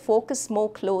need to focus more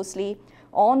closely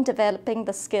on developing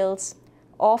the skills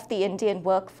of the Indian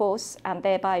workforce and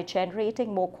thereby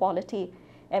generating more quality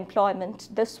employment.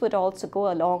 This would also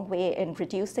go a long way in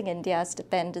reducing India's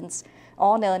dependence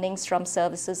on earnings from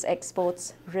services,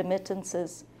 exports,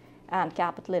 remittances, and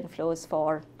capital inflows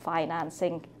for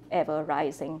financing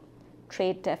ever-rising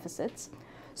trade deficits.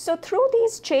 So through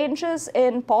these changes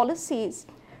in policies,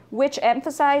 which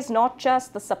emphasize not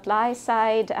just the supply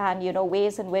side and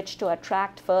ways in which to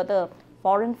attract further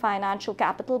foreign financial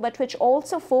capital, but which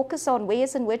also focus on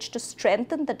ways in which to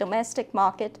strengthen the domestic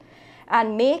market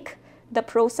and make the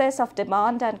process of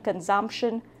demand and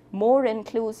consumption more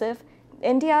inclusive,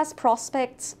 India's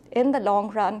prospects in the long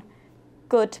run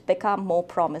could become more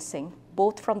promising,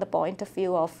 both from the point of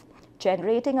view of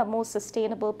generating a more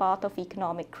sustainable path of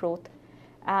economic growth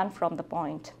and from the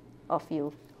point of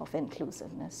view of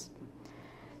inclusiveness.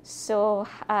 So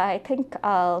I think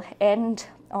I'll end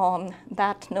on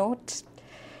that note.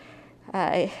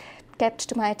 I kept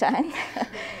to my time.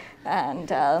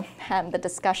 And I'll hand the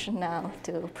discussion now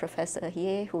to Professor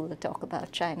Ye, who will talk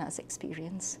about China's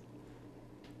experience.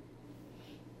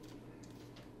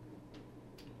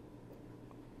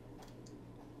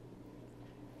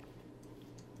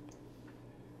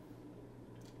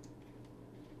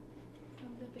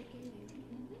 From the beginning.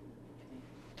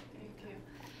 Thank you.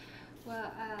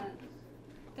 Well,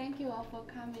 thank you all for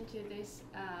coming to this.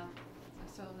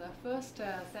 So the first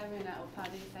seminar of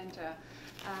Pardee Center.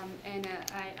 And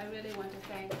I really want to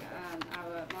thank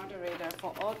our moderator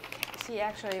for all. She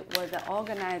actually was the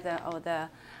organizer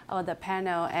of the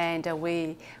panel, and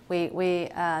we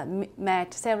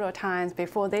met several times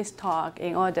before this talk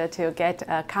in order to get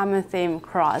a common theme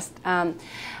crossed.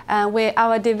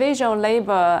 Our division of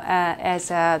labor, as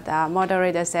the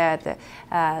moderator said,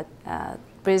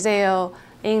 Brazil,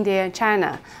 India, and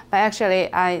China. But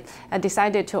actually, I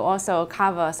decided to also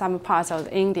cover some parts of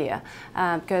India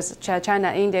because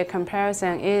China-India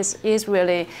comparison is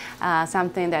really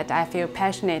something that I feel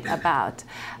passionate about.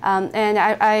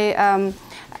 And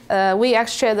we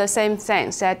actually share the same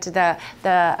things, that the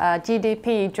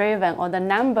GDP-driven or the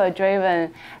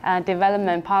number-driven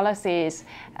development policies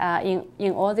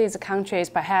in all these countries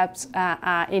perhaps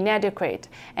are inadequate.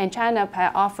 And China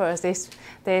offers this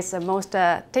most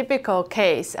typical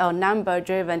case of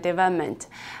number-driven development.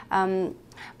 But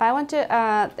I want to,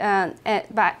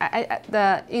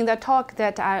 in the talk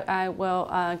that I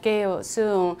will give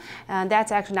soon,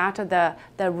 that's actually not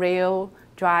the real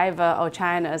driver of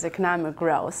China's economic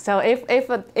growth. So if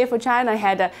China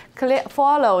had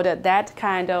followed that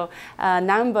kind of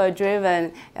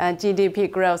number-driven GDP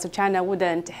growth, China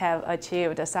wouldn't have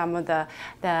achieved some of the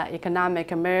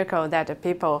economic miracle that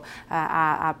people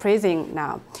are praising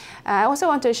now. I also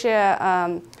want to share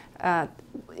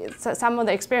some of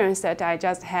the experience that I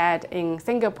just had in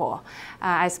Singapore.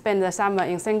 I spent the summer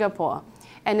in Singapore.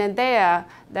 And then there,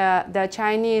 the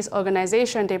Chinese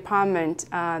organization department,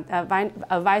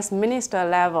 a vice minister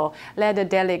level, led a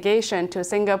delegation to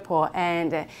Singapore,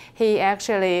 and he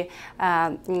actually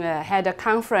had a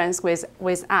conference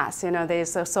with us,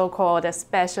 these so-called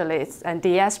specialists and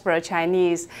diaspora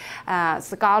Chinese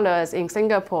scholars in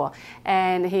Singapore.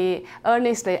 And he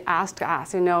earnestly asked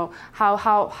us,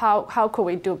 how could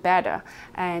we do better?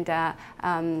 And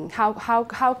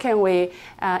how can we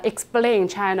explain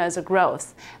China's growth?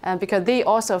 Because they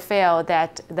also feel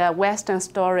that the Western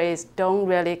stories don't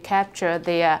really capture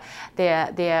their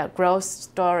growth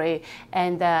story,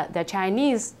 and the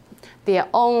Chinese, their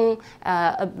own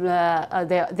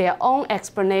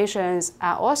explanations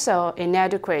are also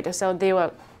inadequate. So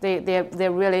they're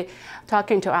really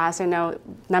talking to us,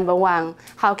 number one,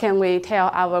 how can we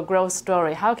tell our growth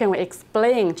story? How can we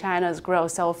explain China's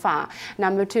growth so far?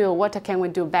 Number two, what can we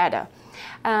do better?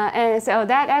 And so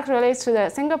that actually relates to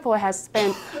Singapore has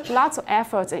spent lots of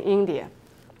efforts in India.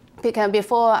 Because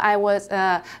before I was,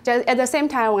 just at the same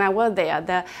time when I was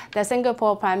there, the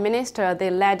Singapore Prime Minister, they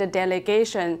led a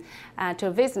delegation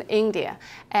to visit India.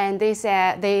 And they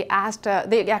said, they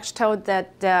actually told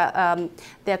that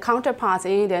their counterparts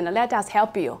in India, let us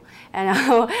help you.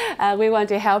 And we want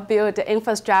to help build the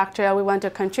infrastructure. We want to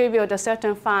contribute to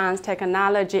certain funds,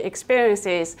 technology,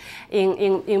 experiences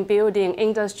in building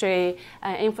industry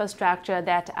infrastructure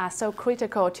that are so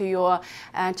critical to your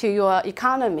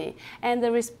economy. And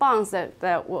the response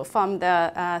from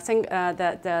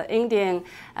the Indian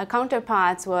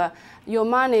counterparts were, your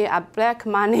money are black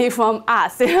money from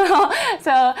us. So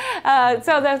the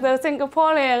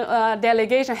Singaporean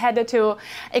delegation had to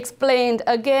explain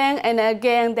again and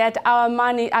again that our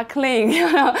money are clean.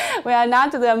 We are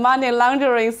not the money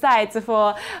laundering sites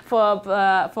for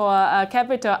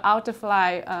capital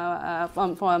outfly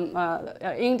from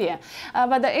India.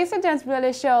 But the incident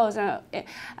really shows.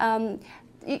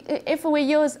 If we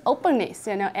use openness,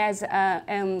 as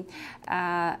an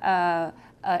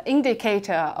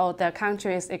indicator of the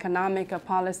country's economic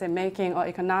policy making or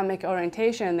economic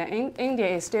orientation, India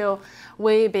is still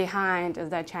way behind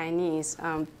the Chinese.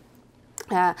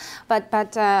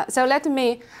 So let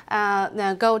me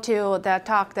go to the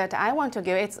talk that I want to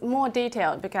give. It's more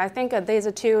detailed because I think these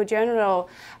two general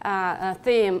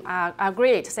themes are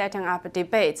great, setting up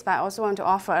debates. But I also want to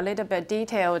offer a little bit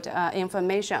detailed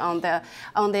information on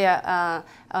their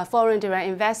foreign direct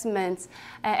investments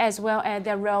as well as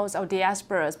the roles of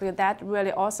diasporas, because that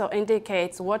really also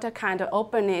indicates what kind of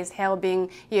openness has been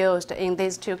used in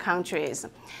these two countries.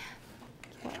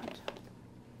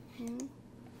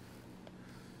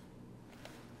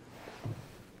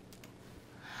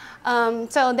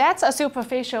 So that's a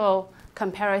superficial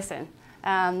comparison.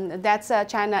 That's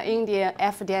China-India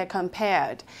FDI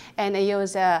compared. And they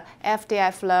use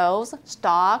FDI flows,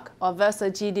 stock, or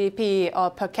versus GDP,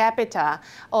 or per capita,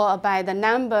 or by the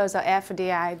numbers of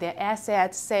FDI, their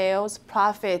assets, sales,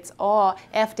 profits, or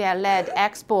FDI-led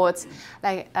exports,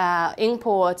 like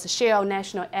imports, share of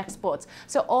national exports.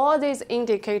 So all these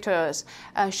indicators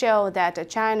show that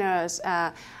China's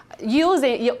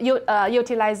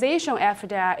utilization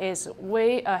FDI is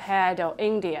way ahead of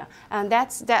India, and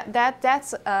that's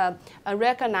a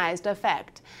recognized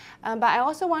fact. But I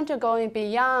also want to go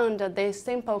beyond this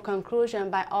simple conclusion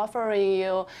by offering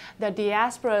you the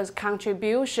diaspora's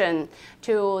contribution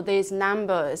to these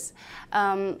numbers.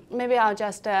 Maybe I'll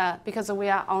just because we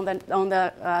are on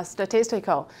the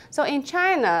statistical. So in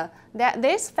China,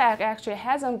 this fact actually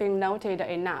hasn't been noted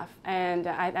enough, and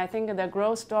I think the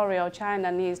growth story of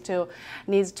China needs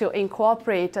to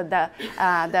incorporate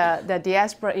the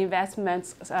diaspora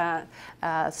investments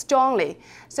strongly.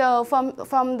 So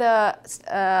from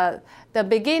the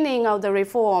beginning of the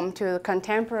reform to the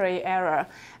contemporary era,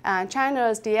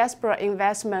 China's diaspora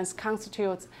investments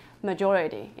constitutes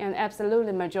majority, and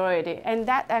absolutely majority. And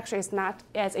that actually is not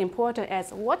as important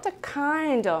as what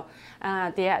kind of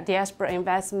diaspora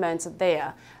investments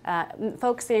there,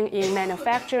 focusing in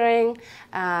manufacturing,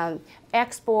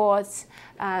 exports.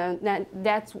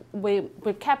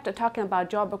 We kept talking about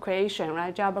job creation,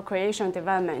 right? Job creation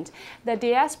development. The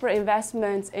diaspora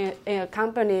investments in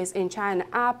companies in China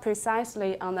are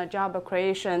precisely on the job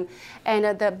creation. And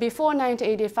before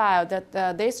 1985,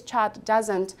 this chart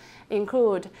doesn't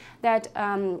include that,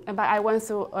 but I went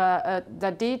through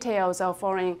the details of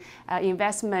foreign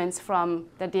investments from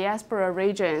the diaspora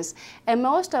regions. And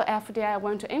most of FDI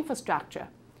went to infrastructure.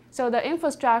 So the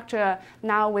infrastructure,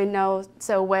 now we know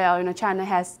so well, China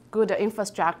has good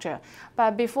infrastructure.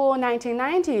 But before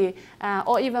 1990,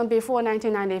 or even before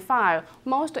 1995,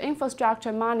 most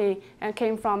infrastructure money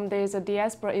came from this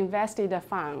diaspora invested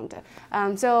fund.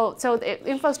 So the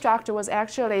infrastructure was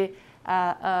actually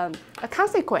a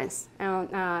consequence,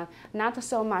 not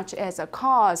so much as a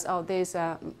cause of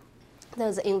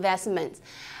those investments.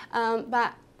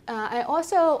 But I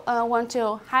also want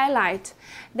to highlight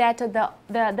that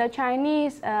the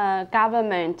Chinese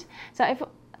government, so if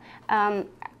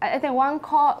I think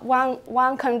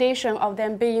one condition of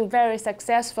them being very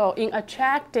successful in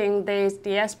attracting these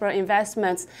diaspora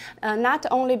investments, not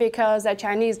only because the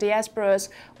Chinese diasporas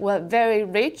were very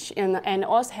rich and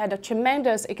also had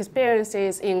tremendous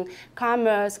experiences in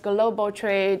commerce, global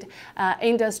trade,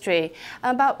 industry,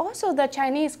 but also the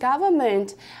Chinese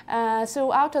government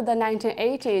throughout the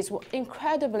 1980s were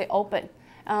incredibly open.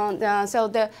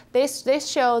 This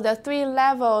shows the three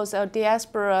levels of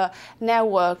diaspora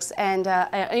networks and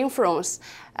influence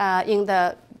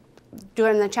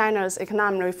during China's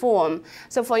economic reform.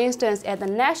 So for instance, at the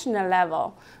national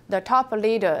level, the top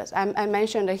leaders, I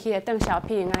mentioned here Deng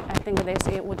Xiaoping. I think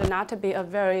it would not be a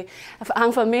very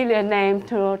unfamiliar name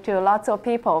to lots of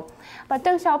people. But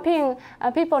Deng Xiaoping,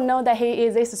 people know that he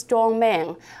is this strong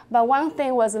man. But one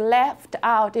thing was left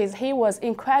out is he was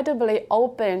incredibly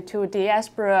open to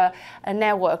diaspora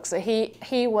networks.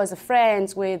 He was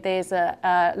friends with these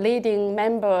leading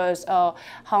members of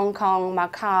Hong Kong,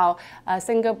 Macau,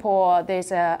 Singapore,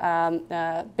 these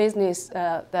business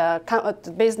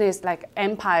like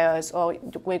empires, or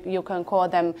you can call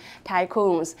them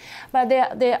tycoons. But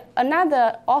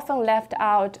another often left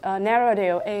out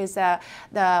narrative is the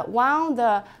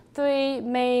three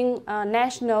main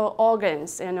national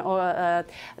organs, or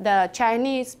the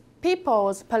Chinese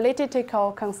People's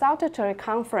Political Consultative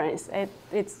Conference.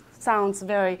 It sounds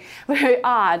very, very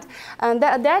odd. And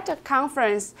that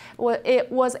conference,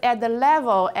 it was at the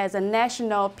level as a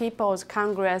National People's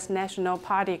Congress, National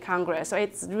Party Congress. So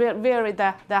it's really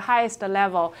the highest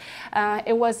level.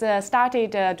 It was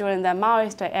started during the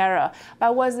Maoist era,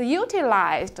 but was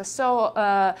utilized so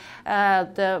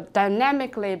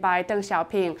dynamically by Deng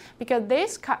Xiaoping, because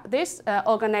this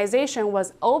organization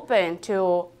was open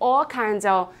to all kinds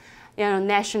of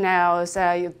nationals,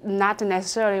 not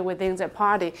necessarily within the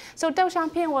party. So Deng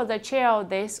Xiaoping was the chair of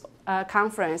this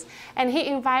conference, and he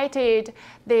invited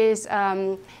these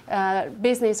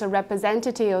business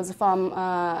representatives from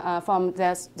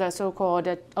the so-called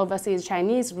overseas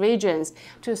Chinese regions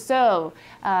to serve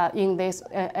in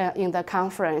the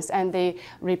conference, and they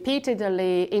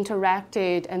repeatedly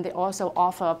interacted, and they also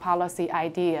offer policy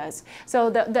ideas. So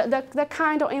the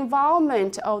kind of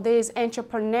involvement of these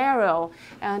entrepreneurial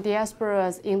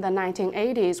diasporas in the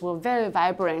 1980s were very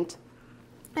vibrant.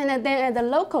 And then at the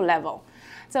local level,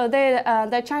 so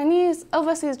the Chinese,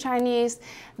 overseas Chinese,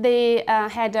 they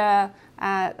had a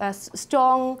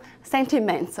strong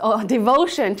sentiments or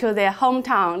devotion to their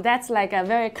hometown. That's like a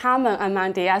very common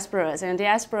among diasporas. In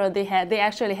diaspora, they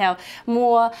actually have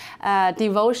more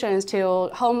devotions to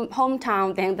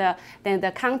hometown than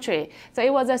the country. So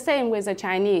it was the same with the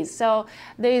Chinese. So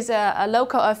these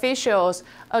local officials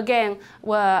again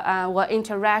were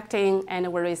interacting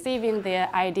and were receiving their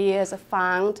ideas,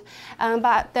 fund,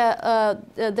 but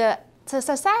the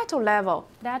societal level,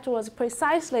 that was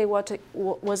precisely what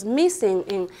was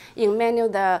missing in many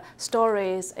of the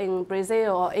stories in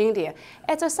Brazil or India.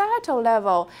 At societal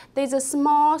level, these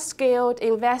small-scale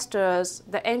investors,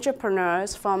 the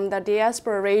entrepreneurs from the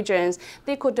diaspora regions,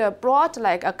 they could have brought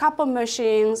like a couple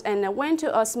machines and went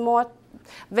to a small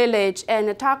village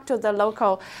and talk to the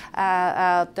local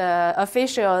the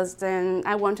officials, and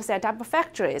I want to set up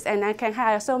factories, and I can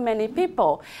hire so many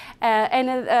people, and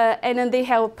then they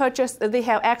have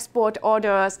export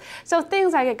orders. So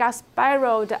things like got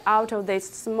spiraled out of these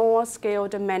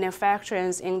small-scaled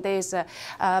manufacturings in these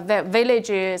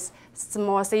villages,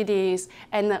 small cities,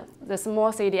 and the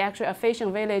small city, actually a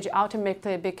fishing village,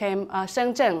 ultimately became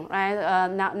Shenzhen, right?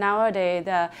 Nowadays,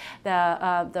 the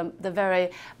very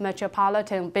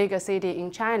metropolitan, bigger city in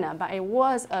China, but it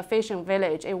was a fishing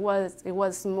village. It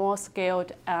was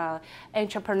small-scaled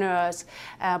entrepreneurs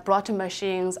brought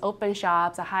machines, open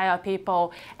shops, hire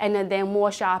people, and then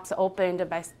more shops opened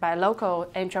by local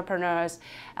entrepreneurs.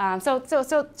 So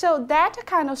that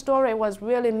kind of story was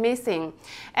really missing,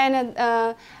 and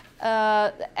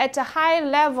at a high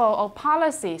level of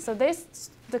policy. So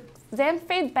then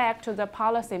feedback to the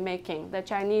policy making, the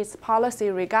Chinese policy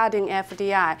regarding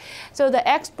FDI. So the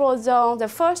export zone, the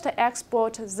first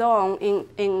export zone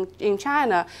in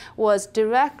China was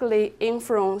directly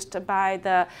influenced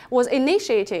by was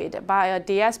initiated by a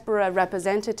diaspora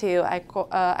representative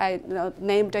I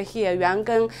named here, Yuan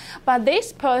Geng. But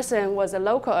this person was a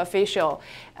local official.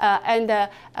 And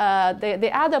the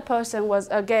other person was,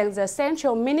 again, the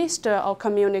Central Minister of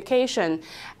Communication.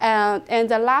 And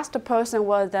the last person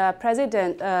was the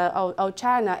President of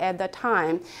China at the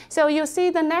time. So you see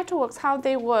the networks, how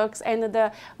they work, and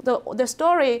the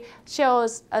story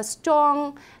shows a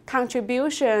strong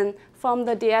contribution from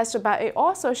the diaspora, but it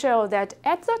also shows that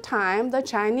at the time, the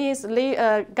Chinese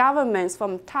governments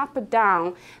from top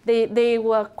down, they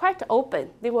were quite open.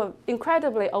 They were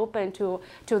incredibly open to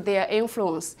their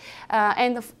influence.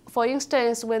 And for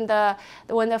instance, when the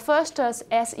first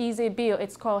SEZ bill,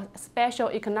 it's called Special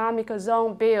Economic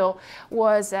Zone Bill,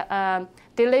 was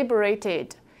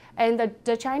deliberated. And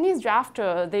the Chinese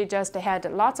drafter, they just had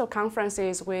lots of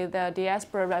conferences with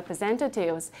diaspora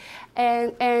representatives.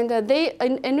 And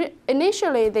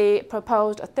initially, they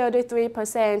proposed a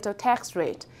 33% tax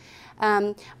rate.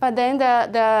 But then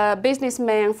the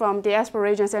businessman from diaspora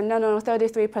region said, no,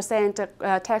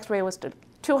 33% tax rate was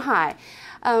too high.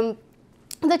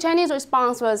 The Chinese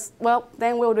response was, well,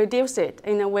 then we'll reduce it.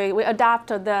 In a way, we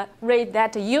adopted the rate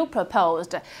that you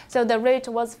proposed. So the rate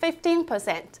was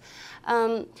 15%.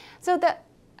 So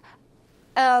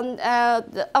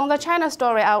on the China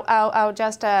story, I'll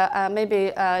just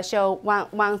maybe show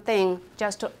one thing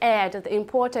just to add the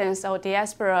importance of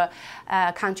diaspora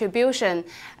contribution.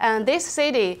 And this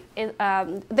city,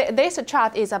 this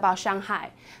chart is about Shanghai.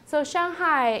 So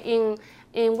Shanghai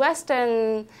in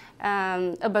Western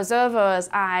observers'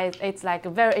 eyes, it's like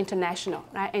very international,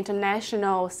 right?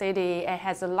 International city. It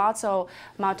has lots of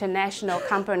multinational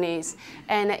companies.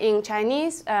 And in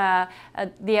Chinese, their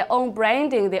own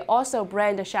branding, they also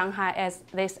brand Shanghai as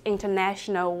this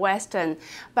international Western.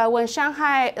 But when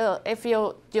Shanghai, if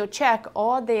you check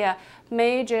all their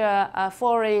major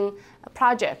foreign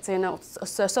projects,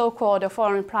 so-called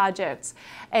foreign projects,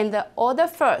 and all the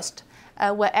first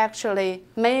were actually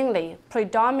mainly,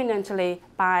 predominantly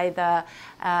by the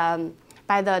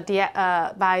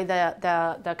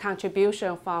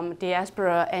contribution from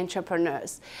diaspora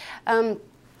entrepreneurs.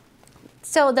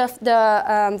 So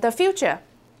the future,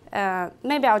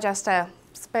 maybe I'll just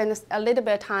spend a little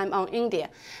bit of time on India.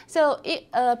 So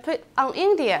on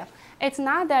India, it's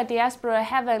not that diaspora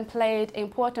haven't played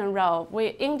important role.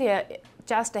 India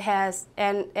just has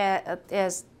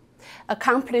as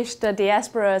accomplished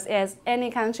diasporas as any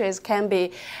countries can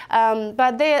be,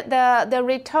 but the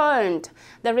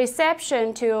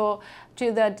reception to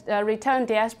the return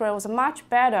diaspora was much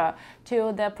better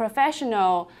to the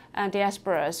professional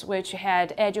diasporas, which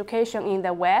had education in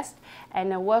the West and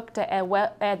worked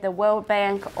at the World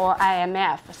Bank or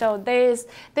IMF. So these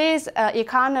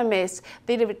economists,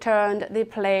 they returned, they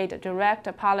played direct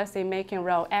policy-making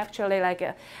role. Actually, like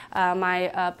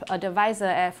my advisor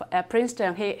at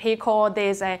Princeton, he called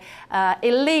these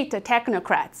elite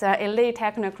technocrats. Elite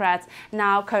technocrats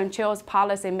now controls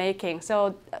policy-making.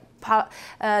 So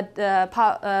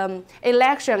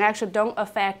election actually don't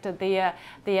affect the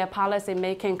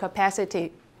policy-making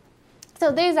capacity.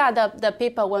 So these are the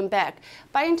people went back.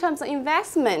 But in terms of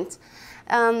investment,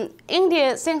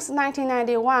 India, since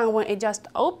 1991, when it just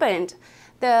opened,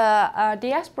 the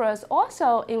diasporas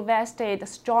also invested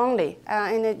strongly.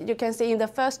 And you can see in the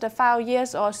first 5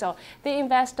 years or so, they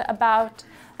invest about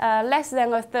less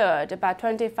than a third, about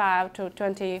 25 to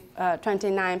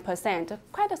 29%,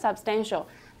 quite substantial.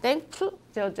 They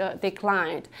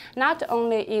declined, not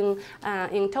only in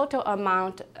total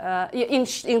amount,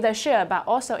 in the share, but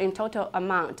also in total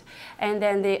amount. And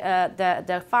then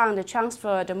the fund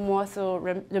transferred more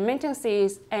through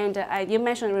remittances, and you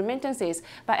mentioned remittances,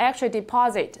 but actually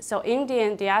deposit. So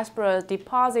Indian diaspora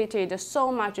deposited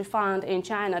so much fund in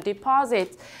China.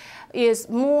 Deposits is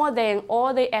more than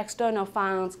all the external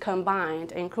funds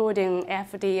combined, including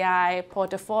FDI,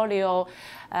 portfolio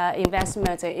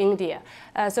investments in India.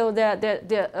 So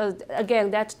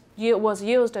again, that was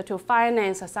used to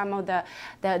finance some of the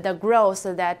growth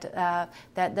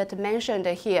that mentioned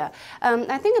here.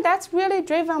 I think that's really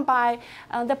driven by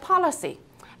the policy.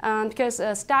 Because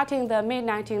starting the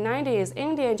mid-1990s,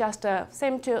 India just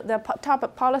seemed to, the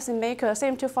top policymakers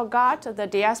seemed to forgot the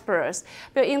diasporas.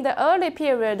 But in the early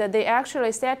period, they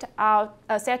actually set up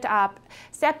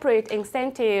separate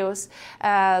incentives,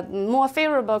 more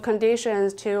favorable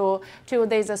conditions to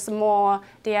these small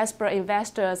diaspora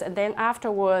investors, and then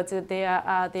afterwards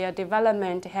their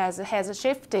development has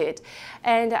shifted.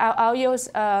 And I'll use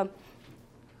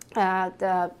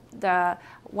the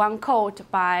one quote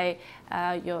by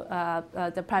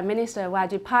the Prime Minister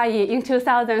Vajpayee in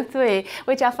 2003,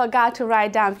 which I forgot to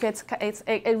write down because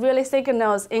it really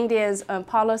signals India's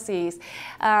policies.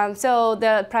 So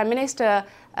the Prime Minister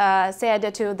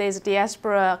said to these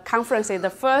diaspora conferences, the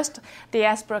first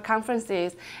diaspora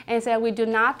conferences, and said, we do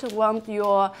not want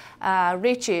your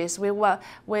riches. We want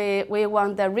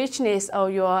the richness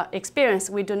of your experience.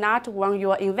 We do not want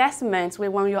your investments. We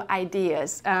want your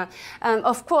ideas.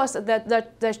 Of course,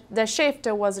 the shift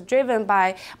was driven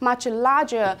by much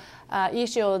larger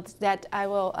issues that I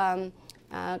will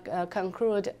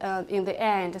conclude in the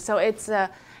end. So it's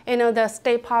the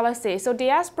state policy. So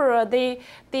diaspora,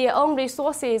 their own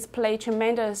resources play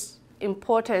tremendous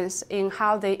importance in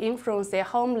how they influence their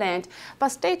homeland. But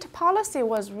state policy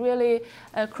was really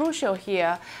crucial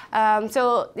here.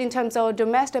 So in terms of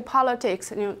domestic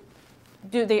politics,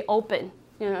 do they open?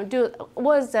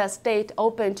 Was the state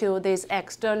open to this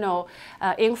external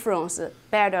influence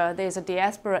better, this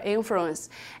diaspora influence,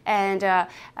 and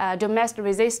domestic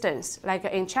resistance? Like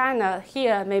in China,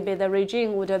 here maybe the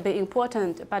regime would be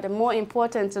important, but more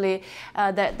importantly,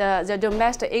 the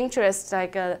domestic interests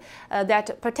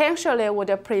that potentially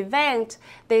would prevent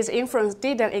this influence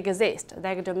didn't exist.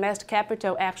 Like domestic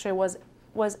capital actually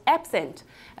was absent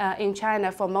in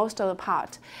China for most of the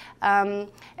part.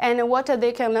 And what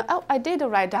they can learn, I did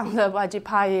write down the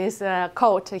Vajpayee's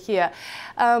quote here.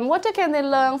 What can they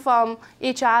learn from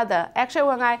each other? Actually,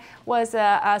 when I was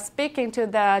speaking to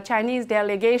the Chinese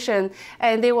delegation,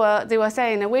 and they were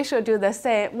saying we should do the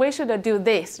same, we should do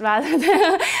this rather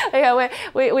than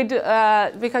we do,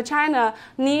 because China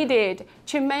needed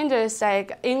tremendous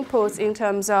inputs in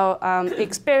terms of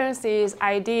experiences,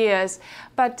 ideas,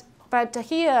 but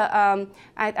here,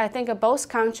 I think both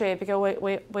countries, because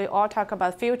we all talk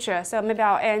about future, so maybe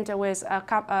I'll end with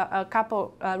a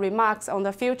couple remarks on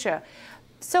the future.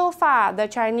 So far, the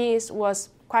Chinese was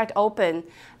quite open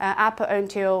up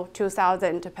until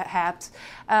 2000, perhaps.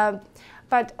 But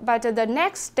the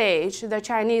next stage, the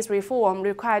Chinese reform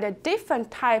required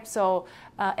different types of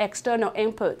external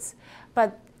inputs.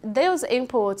 But those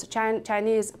inputs,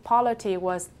 Chinese polity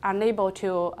was unable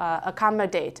to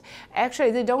accommodate. Actually,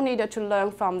 they don't need to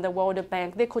learn from the World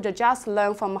Bank. They could just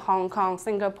learn from Hong Kong,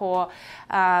 Singapore,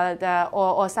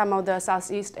 or some of the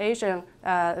Southeast Asian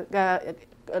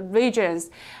regions.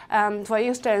 For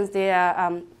instance,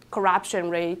 their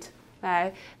corruption rate,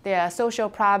 their social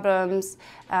problems,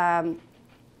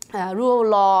 rule of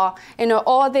law,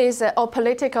 all these, or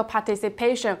political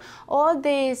participation, all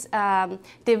these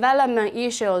development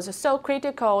issues are so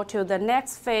critical to the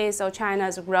next phase of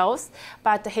China's growth.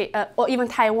 But or even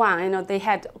Taiwan, they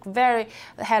had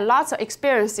lots of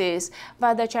experiences,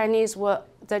 but the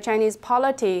Chinese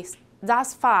politics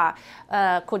thus far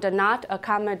could not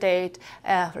accommodate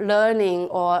learning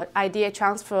or idea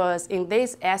transfers in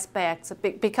these aspects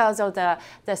because of the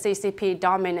CCP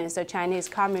dominance, the Chinese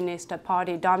Communist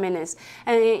Party dominance.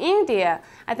 And in India,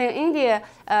 I think India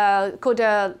could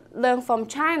learn from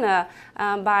China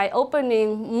by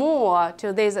opening more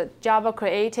to these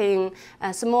job-creating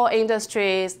small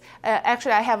industries.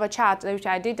 Actually, I have a chart which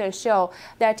I didn't show.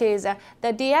 That is,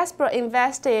 the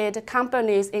diaspora-invested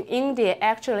companies in India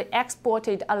actually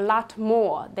exported a lot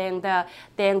more than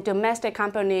domestic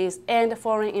companies and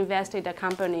foreign-invested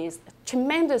companies,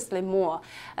 tremendously more.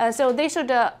 So they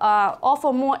should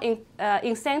offer more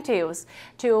incentives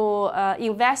to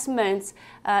investments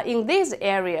in these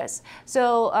areas.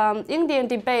 So Indian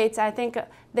debates, I think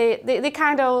they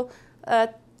kind of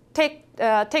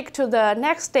take to the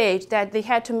next stage that they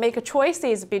had to make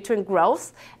choices between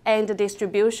growth and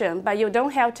distribution, but you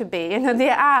don't have to be.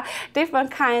 There are different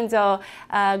kinds of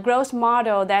growth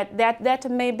model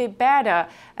that may be better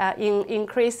in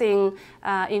increasing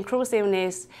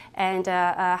inclusiveness and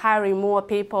hiring more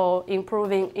people,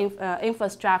 improving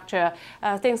infrastructure,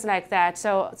 things like that.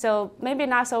 So maybe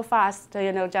not so fast,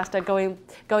 just getting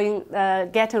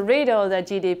rid of the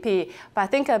GDP,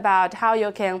 but think about how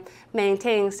you can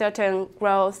maintain certain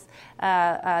growth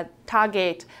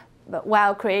target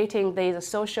while creating these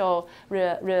social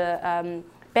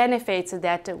benefits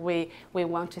that we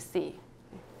want to see.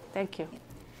 Thank you.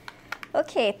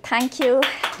 Okay, thank you.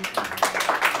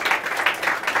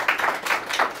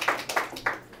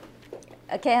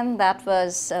 Again, that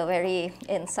was a very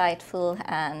insightful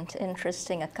and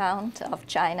interesting account of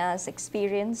China's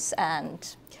experience,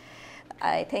 and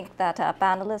I think that our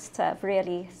panelists have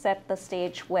really set the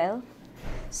stage well.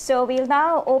 So we'll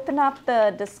now open up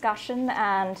the discussion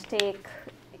and take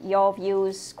your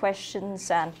views, questions,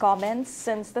 and comments.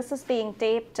 Since this is being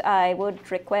taped, I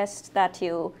would request that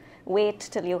you wait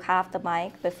till you have the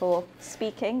mic before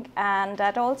speaking. And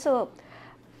I'd also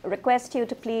request you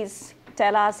to please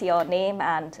tell us your name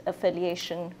and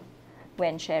affiliation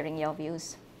when sharing your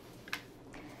views.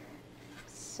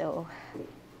 So.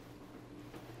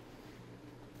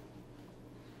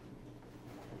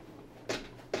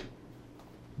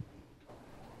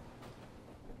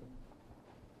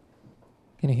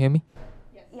 Can you hear me?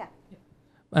 Yes.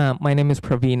 Yeah. My name is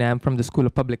Praveen. I'm from the School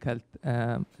of Public Health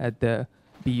at the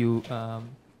BU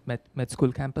Med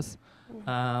School campus.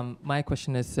 My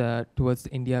question is towards the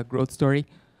India growth story.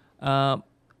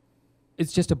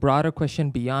 It's just a broader question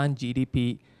beyond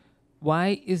GDP.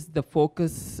 Why is the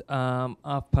focus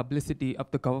of publicity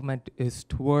of the government is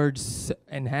towards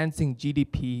enhancing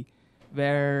GDP,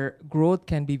 where growth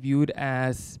can be viewed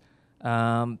as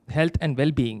health and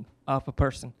well-being of a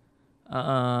person?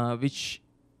 Which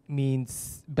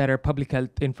means better public health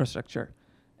infrastructure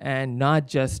and not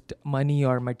just money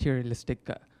or materialistic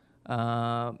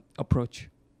approach.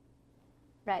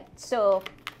 Right. So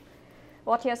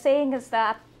what you're saying is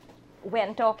that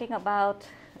when talking about,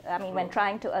 when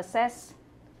trying to assess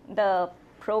the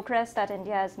progress that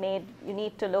India has made, you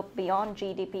need to look beyond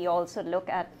GDP, also look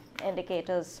at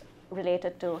indicators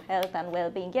related to health and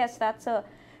well-being. Yes, that's a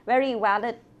very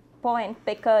valid point,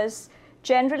 because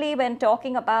generally, when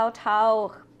talking about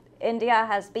how India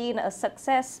has been a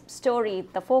success story,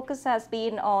 the focus has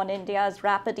been on India's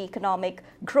rapid economic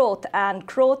growth. And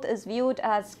growth is viewed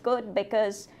as good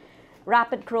because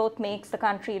rapid growth makes the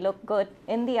country look good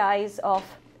in the eyes of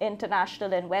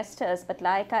international investors. But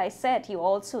like I said, you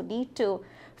also need to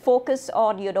focus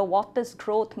on what this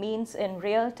growth means in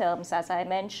real terms. As I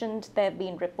mentioned, there have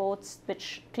been reports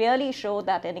which clearly show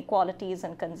that inequalities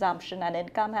in consumption and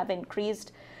income have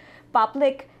increased.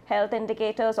 Public health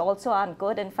indicators also aren't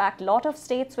good. In fact, a lot of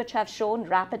states which have shown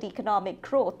rapid economic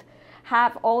growth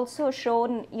have also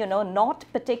shown, not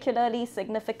particularly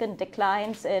significant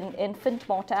declines in infant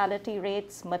mortality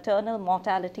rates, maternal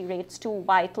mortality rates, two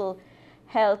vital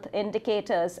health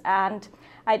indicators. And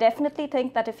I definitely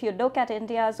think that if you look at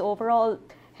India's overall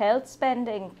health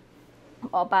spending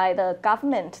by the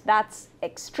government, that's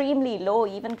extremely low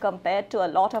even compared to a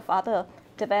lot of other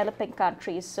developing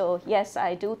countries. So yes,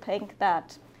 I do think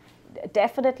that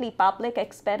definitely public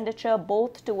expenditure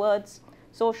both towards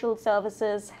social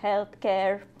services,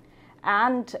 healthcare,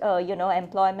 and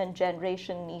employment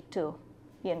generation need to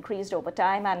be increased over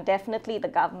time. And definitely the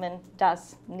government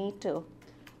does need to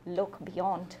look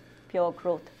beyond pure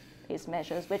growth-based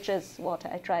measures, which is what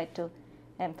I tried to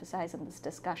emphasize in this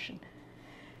discussion.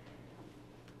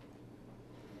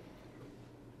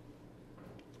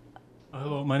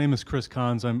 Hello, my name is Chris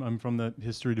Kahns. I'm from the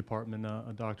history department,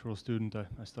 a doctoral student. I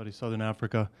study Southern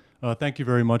Africa. Thank you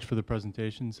very much for the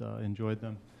presentations. Enjoyed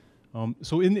them.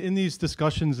 So in these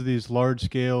discussions of these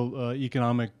large-scale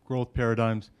economic growth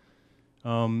paradigms,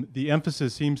 the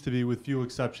emphasis seems to be, with few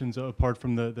exceptions, apart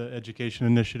from the education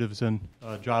initiatives and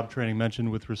job training mentioned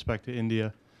with respect to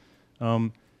India,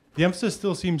 the emphasis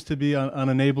still seems to be on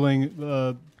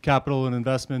enabling capital and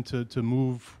investment to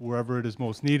move wherever it is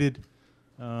most needed.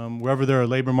 Wherever there are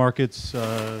labor markets,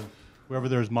 wherever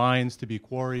there's mines to be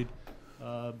quarried,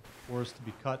 forests to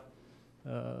be cut,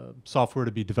 software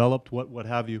to be developed, what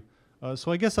have you.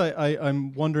 So I guess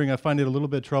I'm wondering, I find it a little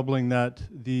bit troubling that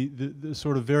the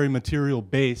sort of very material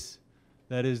base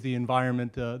that is the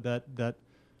environment that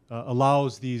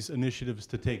allows these initiatives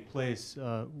to take place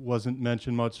wasn't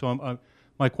mentioned much. So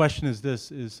my question is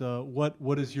this,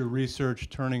 what is your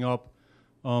research turning up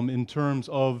in terms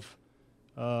of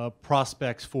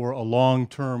prospects for a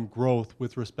long-term growth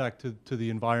with respect to the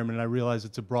environment? And I realize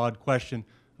it's a broad question,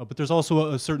 but there's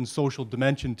also a certain social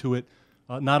dimension to it,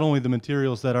 not only the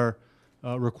materials that are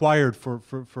required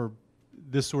for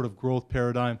this sort of growth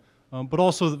paradigm, but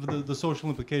also the social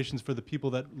implications for the people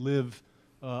that live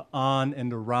on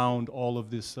and around all of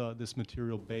this, this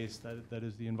material base that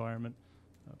is the environment.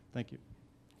 Thank you.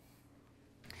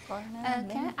 Can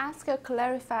I ask a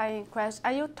clarifying question?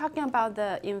 Are you talking about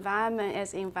the environment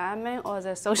as environment or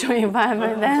the social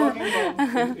environment? I'm talking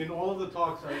about, in all of the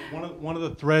talks, one of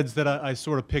the threads that I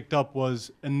sort of picked up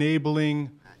was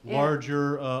enabling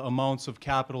larger amounts of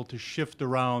capital to shift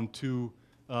around to,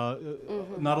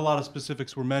 not a lot of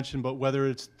specifics were mentioned, but whether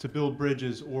it's to build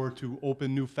bridges or to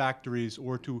open new factories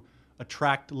or to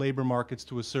attract labor markets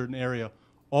to a certain area.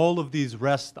 All of these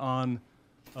rest on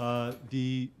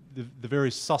the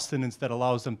very sustenance that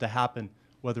allows them to happen,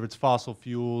 whether it's fossil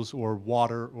fuels or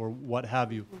water or what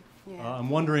have you. I'm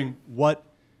wondering what,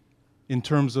 in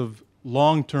terms of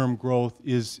long-term growth,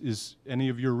 is any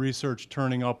of your research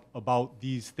turning up about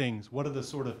these things? What are the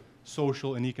sort of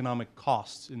social and economic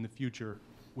costs in the future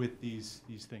with these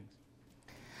things?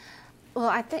 Well,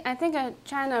 I think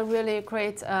China really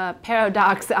creates a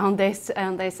paradox on these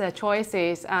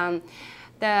choices.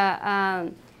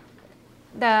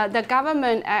 The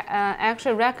government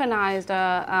actually recognized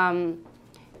the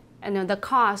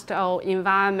cost of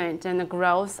environment and the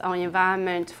growth on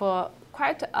environment for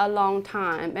quite a long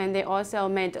time, and they also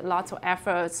made lots of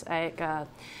efforts like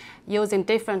using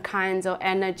different kinds of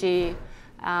energy,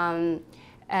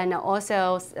 and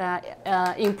also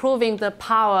improving the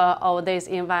power of these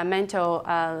environmental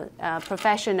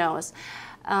professionals.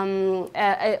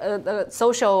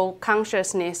 Social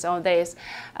consciousness of this.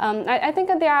 I think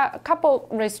there are a couple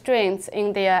restraints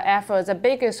in their efforts. The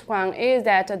biggest one is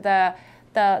that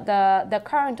the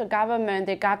current government,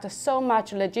 they got so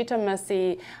much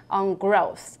legitimacy on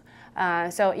growth.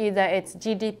 So either it's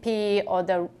GDP or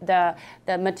the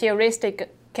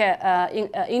materialistic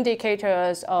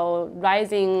indicators of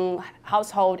rising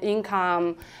household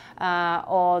income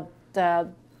or the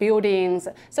buildings.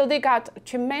 So they got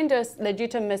tremendous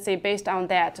legitimacy based on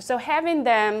that. So having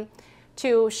them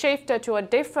to shift to a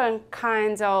different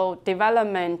kinds of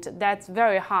development, that's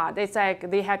very hard. It's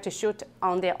like they had to shoot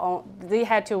on their own. They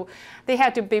had to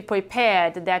be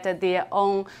prepared that their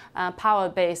own power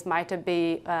base might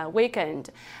be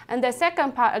weakened. And the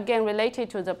second part, again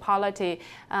related to the polity,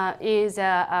 is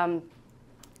the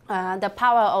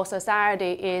power of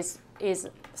society is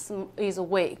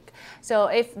weak. So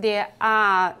if there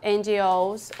are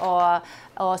NGOs or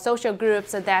social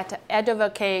groups that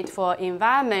advocate for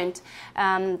environment,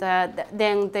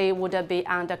 then they would be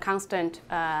under constant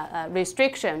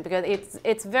restriction, because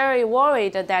it's very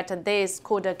worried that this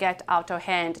could get out of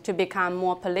hand to become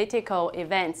more political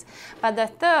events. But the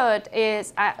third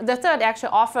actually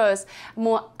offers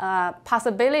more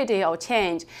possibility of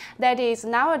change. That is,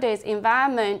 nowadays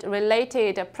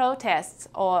environment-related protests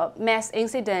or mass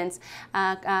incidents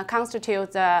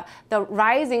constitute the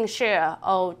rising share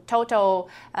of total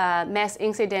mass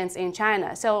incidents in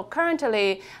China. So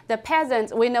currently, the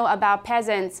peasants, we know about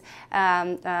peasants'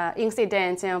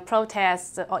 incidents,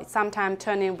 protests, or sometimes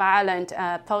turning violent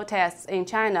protests in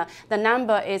China. The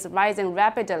number is rising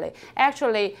rapidly.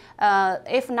 Actually,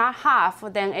 if not half,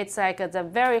 then it's like the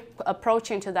very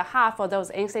approaching to the half of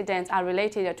those incidents are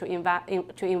related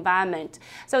to environment.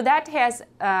 So that has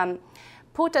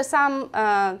put some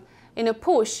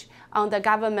push on the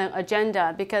government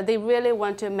agenda, because they really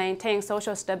want to maintain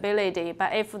social stability.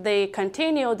 But if they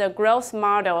continue the growth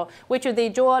model, which they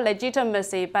draw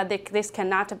legitimacy, but this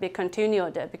cannot be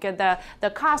continued, because the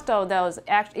cost of those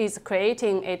is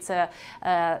creating its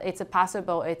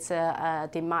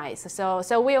demise. So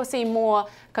we'll see more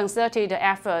concerted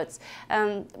efforts.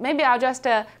 Maybe I'll just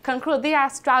conclude. They are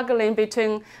struggling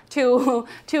between two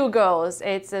goals.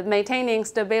 It's maintaining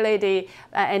stability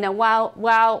and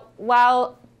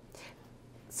while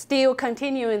still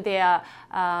continuing their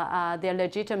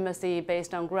legitimacy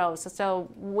based on growth. So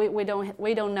we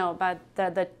don't know, but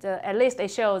at least it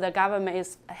shows the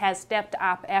government has stepped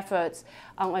up efforts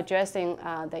on addressing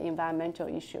the environmental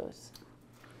issues.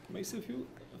 May I say a few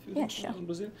sure. on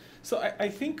Brazil? So I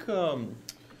think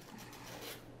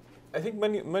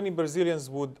many Brazilians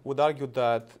would argue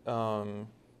that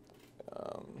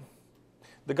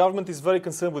the government is very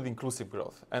concerned with inclusive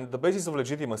growth, and the basis of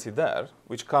legitimacy there,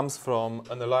 which comes from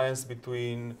an alliance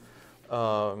between,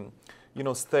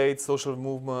 state, social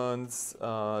movements,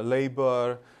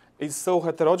 labor, is so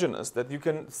heterogeneous that you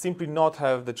can simply not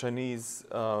have the Chinese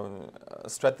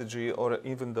strategy or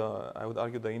even the, I would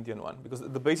argue, the Indian one, because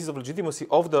the basis of legitimacy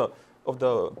of the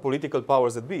political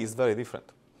powers that be is very different.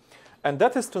 And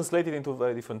that has translated into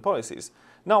very different policies.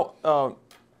 Now,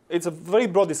 it's a very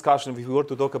broad discussion if we were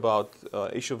to talk about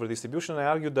issue of redistribution. I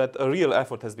argue that a real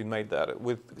effort has been made there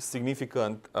with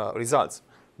significant results.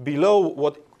 Below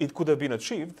what it could have been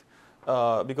achieved,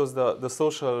 because the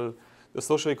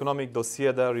socio-economic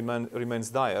dossier there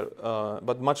remains dire,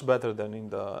 but much better than in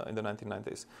the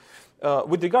 1990s.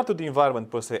 With regard to the environment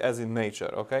per se, as in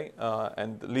nature, okay,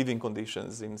 and living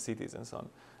conditions in cities and so on.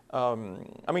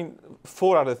 I mean,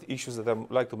 4 other issues that I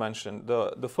would like to mention.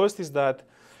 The first is that,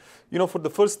 you know, for the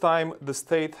first time, the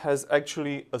state has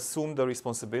actually assumed the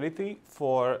responsibility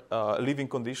for living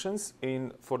conditions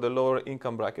for the lower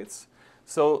income brackets.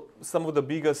 So some of the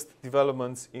biggest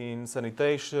developments in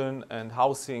sanitation and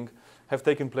housing have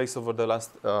taken place over the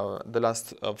last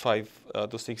 5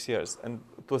 to 6 years, and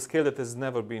to a scale that has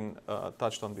never been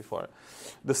touched on before.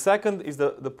 The second is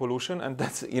the pollution, and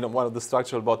that's, you know, one of the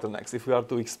structural bottlenecks. If we are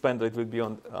to expand a little bit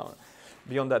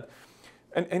beyond that,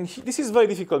 and this is very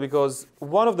difficult because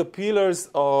one of the pillars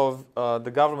of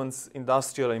the government's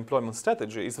industrial employment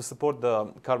strategy is to support the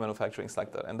car manufacturing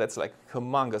sector, and that's like a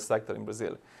humongous sector in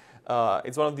Brazil.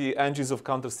 It's one of the engines of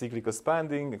counter-cyclical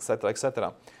spending, et cetera, et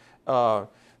cetera.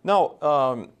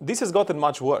 Now, this has gotten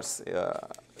much worse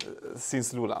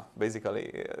since Lula,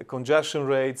 basically. Congestion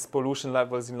rates, pollution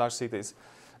levels in large cities.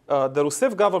 The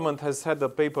Rousseff government has had a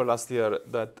paper last year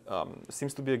that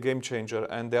seems to be a game changer,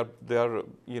 and they're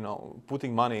you know,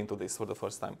 putting money into this for the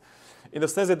first time, in the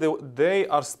sense that they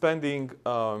are spending,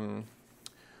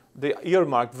 they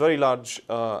earmarked very large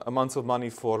amounts of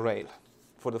money for rail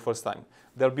for the first time.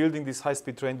 They're building this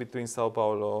high-speed train between Sao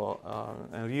Paulo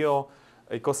and Rio.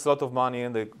 It costs a lot of money,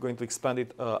 and they're going to expand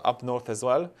it up north as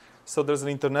well. So there's an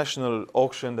international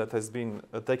auction that has been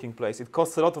taking place. It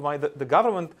costs a lot of money. The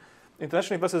government,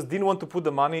 international investors didn't want to put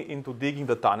the money into digging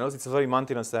the tunnels. It's a very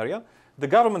mountainous area. The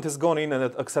government has gone in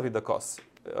and accepted the costs.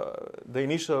 The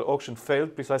initial auction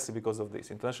failed precisely because of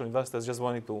this. International investors just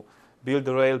wanted to build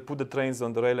the rail, put the trains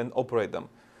on the rail, and operate them.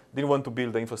 Didn't want to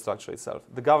build the infrastructure itself.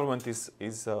 The government is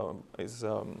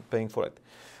paying for it.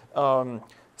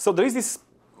 So there is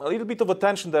a little bit of a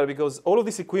tension there because all of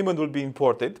this equipment will be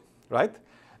imported, right?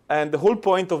 And the whole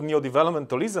point of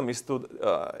neo-developmentalism is to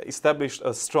establish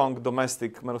a strong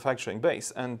domestic manufacturing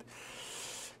base. And,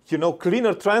 you know,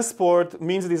 cleaner transport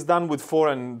means it is done with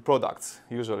foreign products,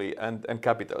 usually, and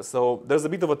capital. So there's a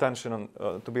bit of a tension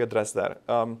to be addressed there.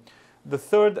 The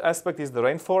third aspect is the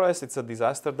rainforest. It's a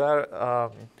disaster there.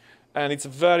 And it's a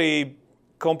very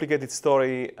complicated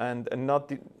story and not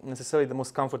necessarily the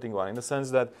most comforting one, in the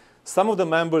sense that some of the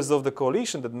members of the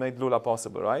coalition that made Lula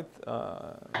possible, right?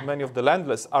 Many of the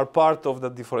landless are part of the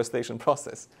deforestation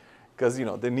process because, you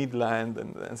know, they need land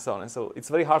and so on. And so it's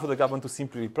very hard for the government to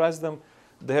simply repress them.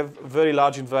 They have very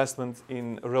large investments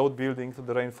in road building to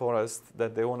the rainforest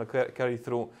that they want to carry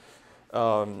through.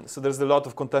 So there's a lot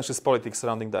of contentious politics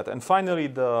surrounding that. And finally,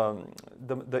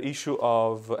 the issue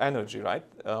of energy, right?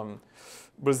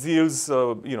 Brazil's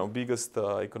you know, biggest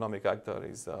economic actor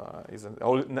is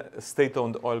a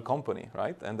state-owned oil company,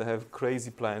 right? And they have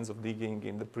crazy plans of digging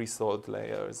in the pre-salt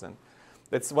layers, and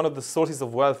that's one of the sources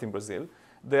of wealth in Brazil.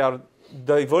 They are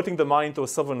diverting the money into a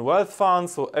sovereign wealth fund,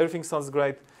 so everything sounds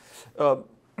great.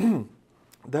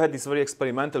 They had this very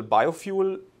experimental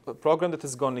biofuel program that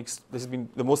has been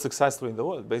the most successful in the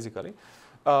world, basically.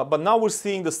 But now we're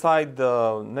seeing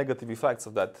the negative effects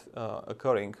of that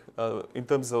occurring in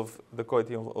terms of the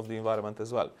quality of the environment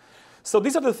as well. So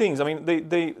these are the things. I mean,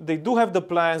 they do have the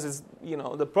plans. It's, you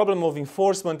know, the problem of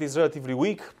enforcement is relatively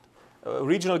weak.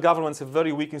 Regional governments have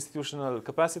very weak institutional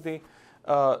capacity.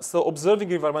 So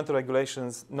observing environmental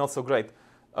regulations, not so great.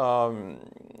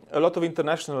 A lot of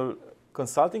international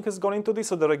consulting has gone into this,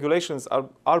 so the regulations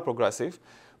are progressive.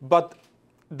 But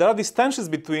there are these tensions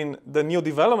between the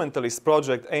neo-developmentalist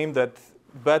project aimed at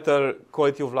better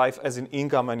quality of life as in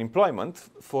income and employment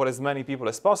for as many people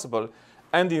as possible,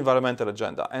 and the environmental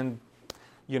agenda. And,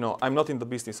 you know, I'm not in the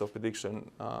business of prediction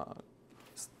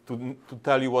to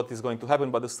tell you what is going to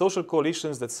happen, but the social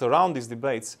coalitions that surround these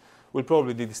debates will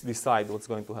probably decide what's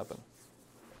going to happen.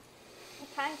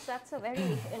 Thanks. That's a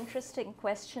very interesting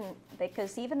question,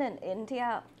 because even in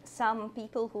India, some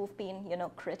people who've been, you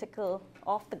know, critical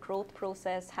of the growth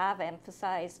process have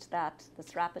emphasized that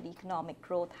this rapid economic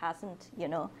growth hasn't, you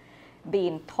know,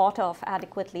 been thought of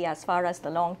adequately as far as the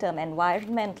long-term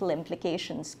environmental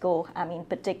implications go. I mean,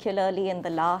 particularly in the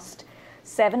last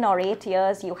 7 or 8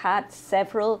 years, you had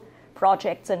several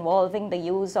projects involving the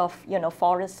use of, you know,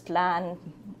 forest land,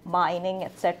 mining,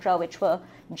 etc., which were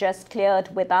just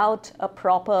cleared without a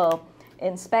proper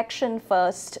inspection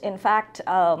first. In fact,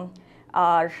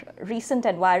 our recent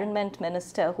environment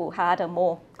minister, who had a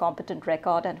more competent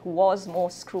record and who was more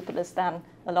scrupulous than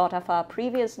a lot of our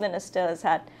previous ministers,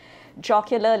 had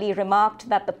jocularly remarked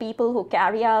that the people who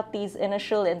carry out these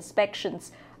initial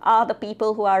inspections are the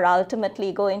people who are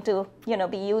ultimately going to,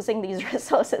 be using these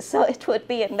resources. So it would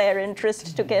be in their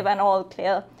interest to give an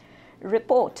all-clear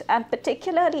report. And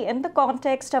particularly in the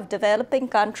context of developing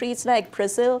countries like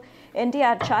Brazil, India,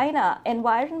 and China,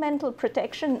 environmental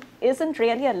protection isn't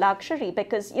really a luxury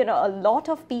because, a lot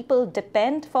of people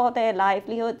depend for their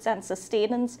livelihoods and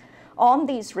sustenance on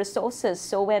these resources.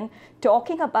 So when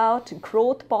talking about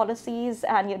growth policies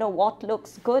and what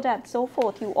looks good and so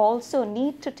forth, you also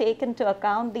need to take into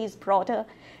account these broader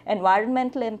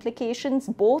environmental implications,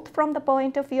 both from the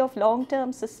point of view of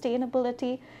long-term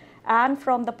sustainability and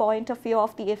from the point of view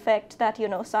of the effect that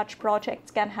such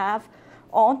projects can have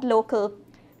on local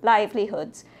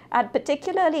livelihoods. And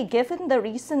particularly given the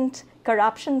recent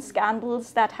corruption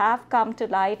scandals that have come to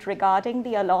light regarding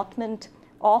the allotment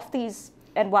of these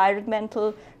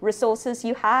environmental resources,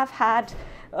 you have had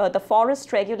the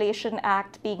Forest Regulation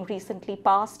Act being recently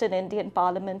passed in Indian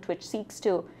Parliament, which seeks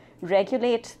to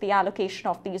regulate the allocation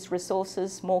of these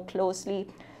resources more closely.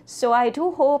 So I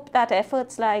do hope that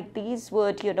efforts like these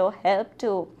would, help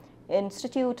to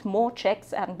institute more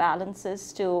checks and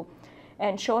balances to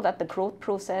ensure that the growth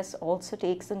process also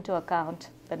takes into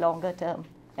account the longer-term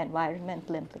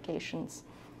environmental implications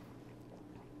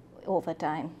over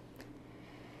time.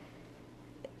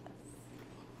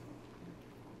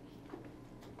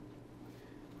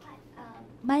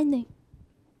 My name.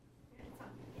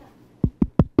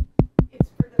 It's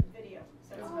for the video.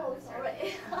 So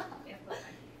sorry.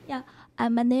 Yeah,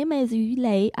 my name is Yu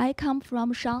Lei. I come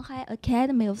from Shanghai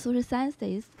Academy of Social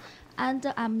Sciences, and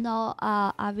I'm now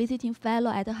a visiting fellow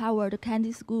at Harvard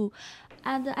Kennedy School.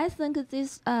 And I think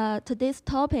today's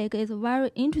topic is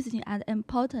very interesting and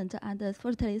important. And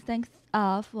certainly thanks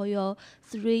for your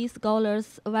three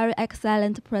scholars' very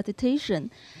excellent presentation.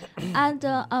 And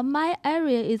my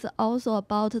area is also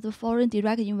about the foreign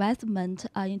direct investment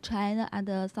in China and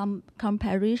some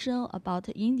comparison about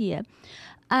India.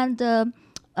 And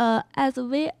as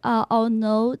we all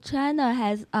know, China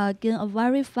has gained a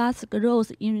very fast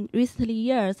growth in recent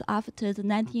years after the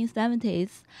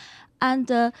 1970s. And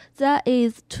there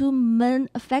is two main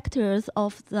factors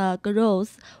of the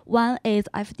growth. One is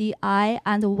FDI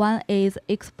and one is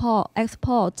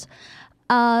export.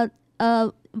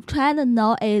 China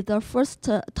now is the first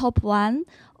top one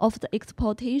of the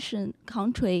exportation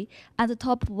country and the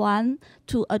top one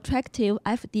to attractive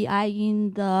FDI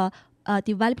in the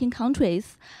developing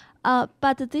countries.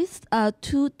 But these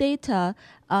two data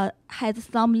has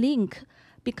some link.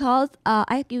 Because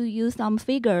I give you some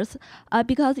figures.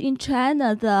 Because in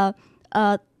China, the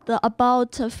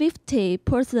about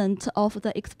 50% of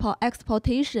the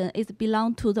exportation is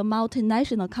belong to the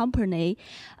multinational company,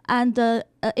 and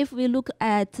if we look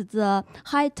at the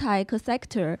high-tech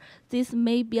sector, this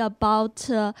may be about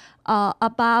 80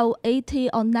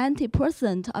 or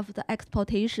 90% of the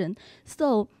exportation.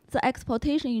 So the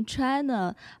exportation in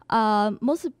China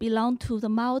mostly belong to the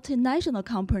multinational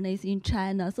companies in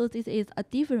China. So this is a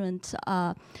different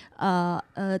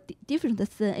different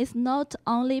thing. It's not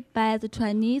only by the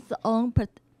Chinese own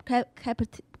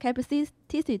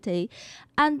capacity,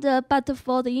 and but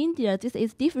for the India, this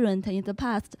is different in the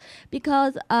past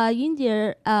because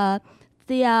India,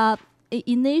 their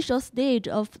initial stage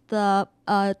of the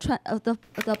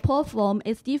platform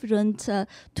is different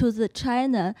to the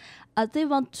China. They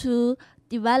want to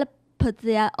develop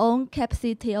their own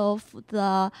capacity of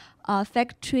the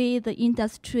factory, the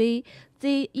industry.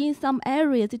 They, in some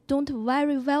areas, they don't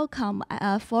very welcome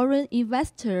foreign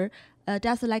investor,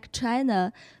 just like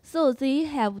China. So they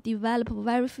have developed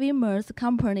very famous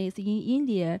companies in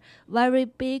India, very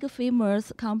big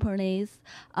famous companies.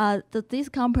 These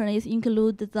companies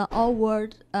include the All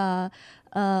World.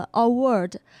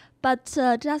 But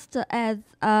just as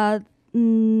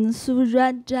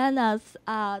Suranjana's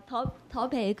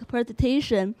topic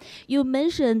presentation, you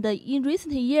mentioned that in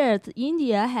recent years,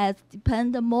 India has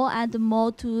depended more and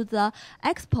more to the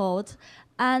export.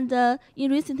 And in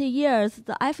recent years,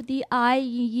 the FDI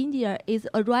in India is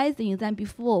rising than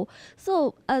before.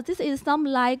 So this is some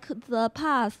like the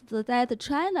past that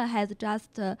China has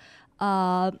just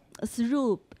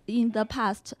through in the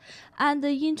past. And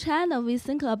in China, we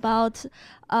think about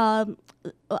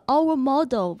our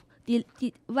model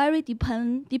very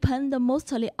depend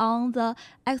mostly on the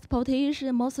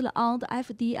exportation, mostly on the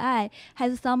FDI,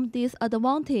 has some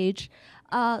disadvantage.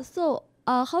 So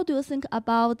how do you think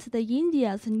about the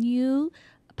India's new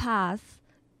path?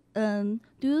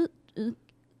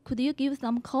 Could you give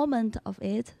some comment of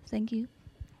it? Thank you.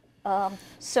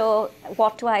 So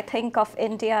what do I think of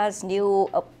India's new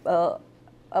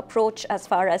approach as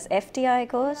far as FDI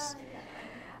goes?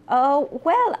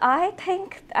 Well,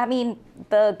 I mean,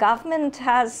 the government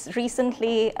has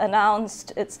recently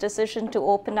announced its decision to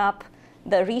open up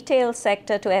the retail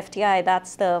sector to FDI.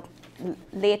 That's the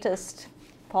latest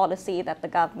policy that the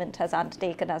government has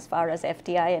undertaken as far as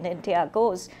FDI in India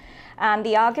goes. And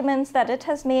the arguments that it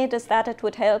has made is that it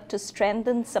would help to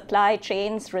strengthen supply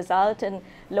chains, result in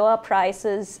lower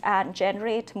prices, and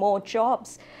generate more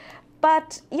jobs.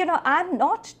 But, you know, I'm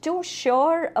not too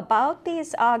sure about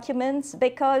these arguments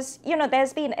because, you know,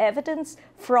 there's been evidence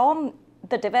from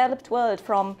the developed world,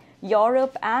 from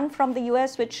Europe and from the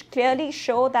US, which clearly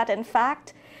show that, in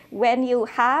fact, when you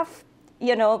have,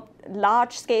 you know,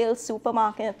 large-scale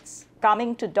supermarkets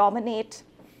coming to dominate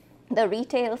the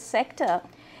retail sector,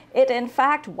 it in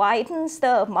fact widens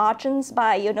the margins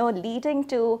by, you know, leading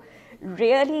to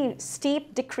really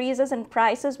steep decreases in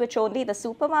prices, which only the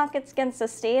supermarkets can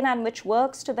sustain and which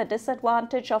works to the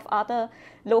disadvantage of other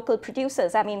local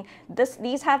producers. I mean,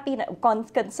 these have been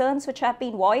concerns which have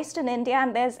been voiced in India,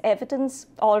 and there's evidence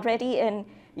already in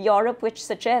Europe which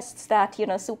suggests that, you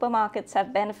know, supermarkets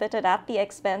have benefited at the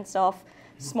expense of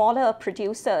smaller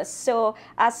producers. So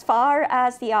as far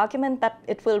as the argument that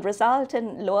it will result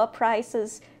in lower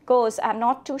prices goes, I'm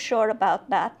not too sure about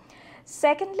that.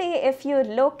 Secondly, if you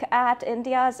look at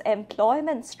India's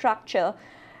employment structure,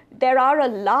 there are a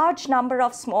large number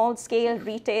of small-scale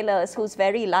retailers whose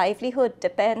very livelihood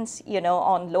depends, you know,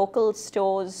 on local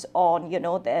stores, on, you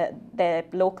know, their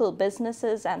local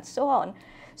businesses and so on.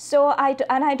 So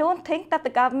I don't think that the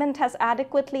government has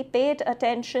adequately paid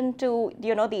attention to,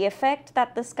 you know, the effect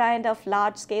that this kind of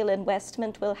large-scale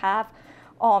investment will have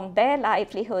on their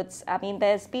livelihoods. I mean,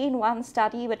 there's been one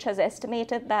study which has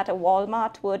estimated that a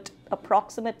Walmart would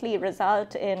approximately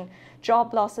result in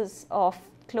job losses of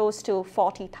close to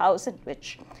 40,000,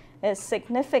 which is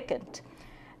significant.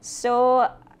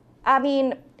 So, I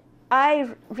mean, I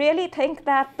really think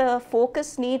that the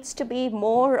focus needs to be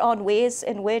more on ways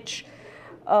in which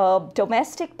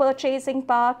domestic purchasing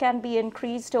power can be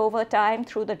increased over time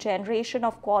through the generation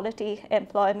of quality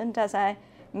employment, as I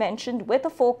mentioned, with a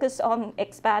focus on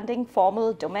expanding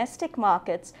formal domestic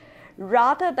markets,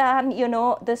 rather than, you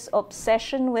know, this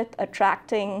obsession with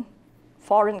attracting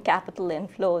foreign capital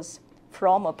inflows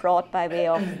from abroad by way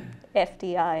of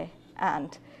FDI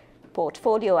and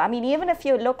portfolio. I mean, even if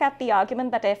you look at the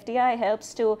argument that FDI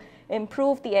helps to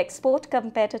improve the export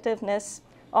competitiveness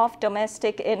of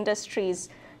domestic industries,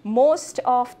 most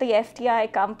of the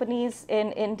FDI companies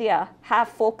in India have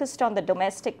focused on the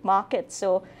domestic market.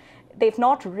 So they've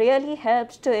not really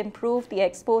helped to improve the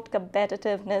export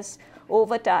competitiveness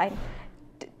over time.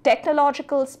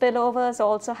 Technological spillovers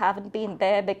also haven't been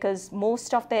there because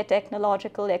most of their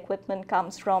technological equipment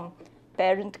comes from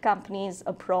parent companies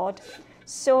abroad.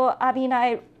 So, I mean,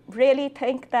 I really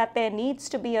think that there needs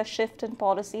to be a shift in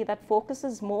policy that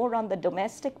focuses more on the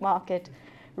domestic market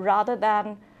rather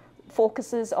than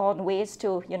focuses on ways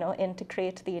to, you know,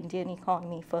 integrate the Indian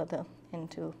economy further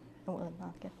into the world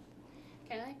market.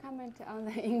 Can I comment on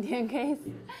the Indian case?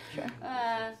 Sure.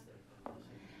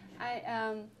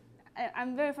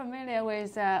 I'm very familiar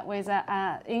with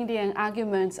Indian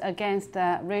arguments against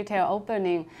retail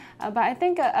opening, but I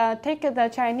think take the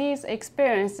Chinese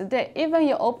experience. Even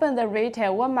you open the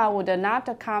retail, Walmart would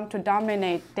not come to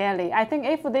dominate Delhi. I think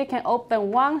if they can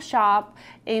open one shop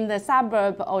in the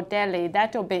suburb of Delhi,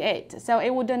 that will be it. So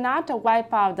it would not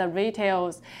wipe out the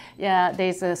retails,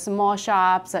 these small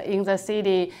shops in the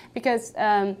city, because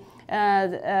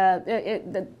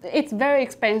it's very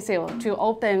expensive to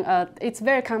open. It's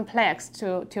very complex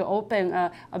to open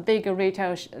a big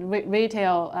retail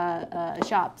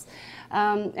shops.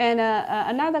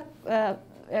 Another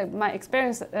my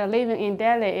experience living in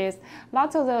Delhi is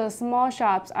lots of the small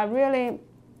shops are really.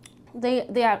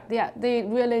 They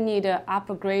really need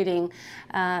upgrading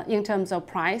in terms of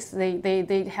price.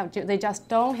 They just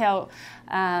don't have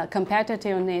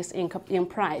competitiveness in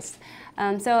price.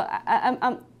 So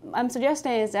I'm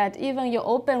suggesting is that even your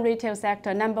open retail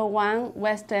sector, number one,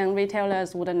 Western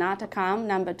retailers would not come.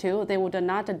 Number two, they would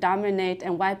not dominate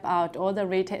and wipe out all the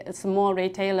small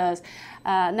retailers.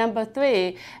 Number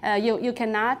three, you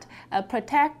cannot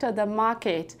protect the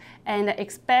market and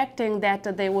expecting that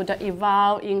they would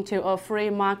evolve into a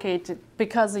free market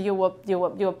because you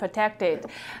were protected.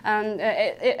 And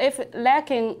if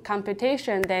lacking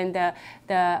competition, then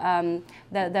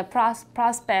the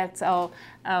prospects of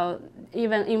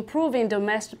even improving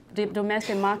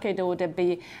domestic market would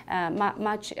be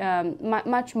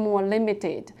much more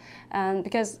limited.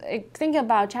 Because think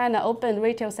about China open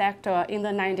retail sector in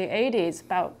the 1980s,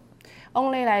 about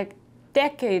only like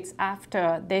decades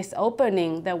after this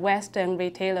opening, the Western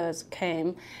retailers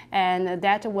came, and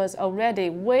that was already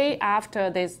way after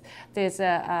these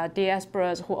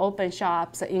diasporas who opened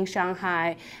shops in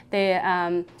Shanghai. They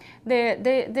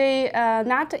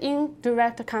not in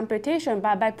direct competition,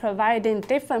 but by providing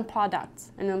different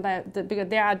products. Because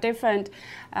there are different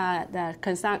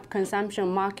consumption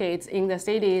markets in the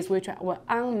cities which were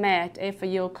unmet if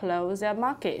you close a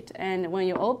market. And when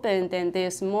you open, then the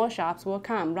small shops will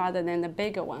come rather than the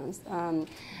bigger ones. I'm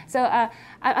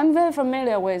very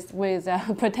familiar with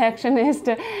protectionist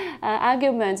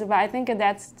arguments, but I think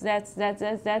that's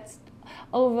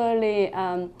overly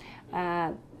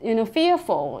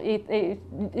fearful.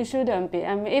 It shouldn't be.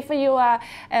 I mean, if you are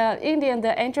Indian,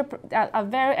 are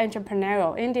very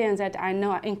entrepreneurial. Indians that I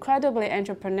know are incredibly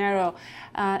entrepreneurial,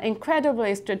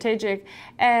 incredibly strategic,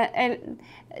 and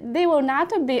they will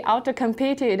not be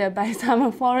out-competed by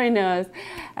some foreigners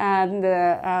and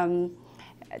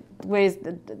with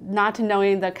not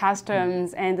knowing the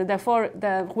customs, and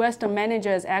the Western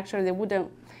managers actually they wouldn't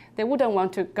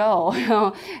want to go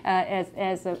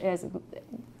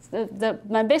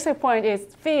my basic point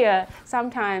is fear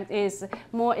sometimes is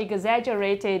more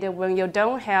exaggerated when you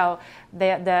don't have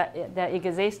the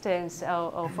existence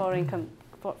of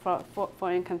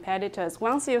foreign competitors.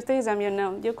 Once you see them,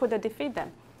 you could defeat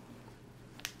them.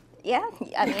 Yeah,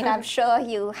 I mean, I'm sure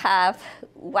you have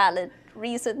valid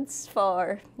reasons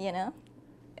for,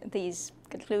 these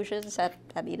conclusions. I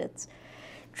mean, it's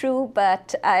true,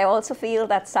 but I also feel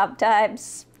that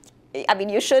sometimes, I mean,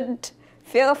 you shouldn't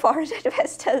fear foreign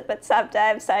investors, but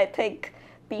sometimes I think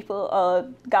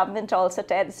government also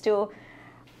tends to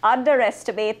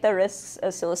underestimate the risks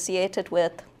associated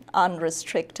with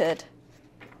unrestricted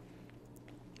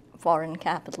foreign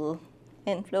capital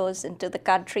inflows into the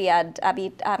country. And I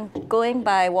mean, I'm going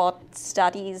by what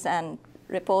studies and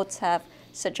reports have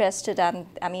suggested, and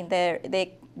I mean,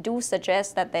 they do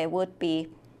suggest that there would be,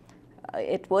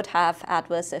 it would have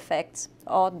adverse effects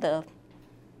on the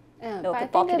local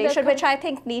population, which I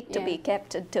think need to be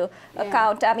kept into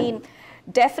account. I mean,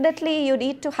 definitely you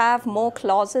need to have more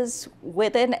clauses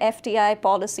within FDI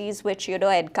policies which,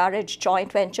 encourage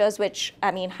joint ventures, which,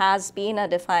 I mean, has been a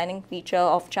defining feature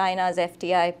of China's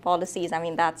FDI policies. I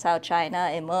mean, that's how China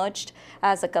emerged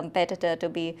as a competitor to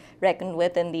be reckoned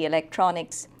with in the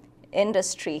electronics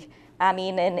industry. I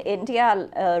mean, in India,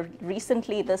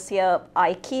 recently this year,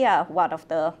 IKEA, one of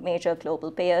the major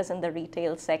global players in the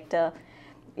retail sector,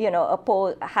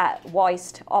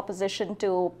 voiced opposition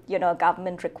to,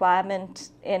 government requirement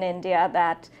in India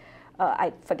that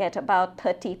I forget about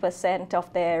 30%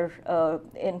 of their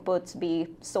inputs be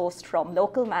sourced from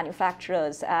local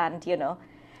manufacturers. And,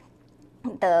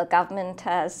 the government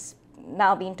has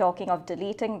now been talking of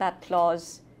deleting that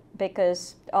clause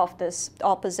because of this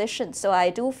opposition. So I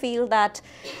do feel that,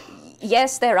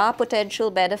 yes, there are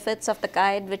potential benefits of the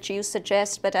kind which you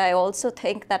suggest, but I also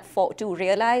think that to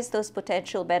realize those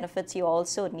potential benefits, you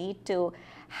also need to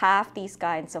have these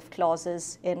kinds of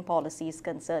clauses in policies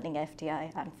concerning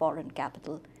FDI and foreign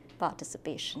capital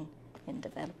participation in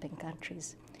developing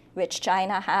countries, which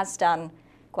China has done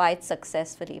quite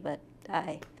successfully, but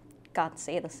I can't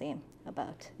say the same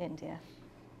about India.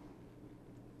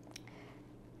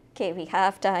 Okay, we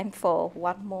have time for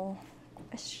one more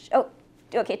question. Oh,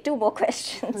 okay, two more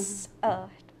questions.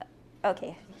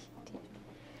 Okay.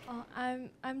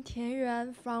 I'm Tian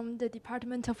Yuan from the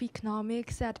Department of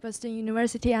Economics at Boston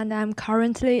University, and I'm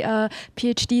currently a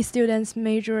PhD student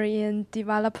major in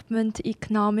development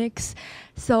economics.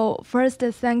 So first,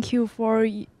 thank you for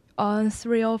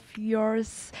 3 of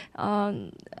yours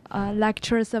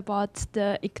lectures about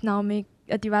the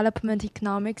development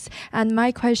economics. And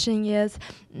my question is,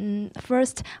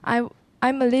 first, I'm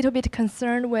a little bit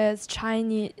concerned with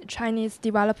Chinese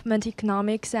development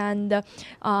economics, and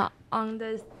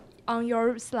on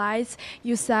your slides,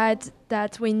 you said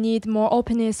that we need more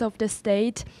openness of the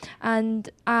state. And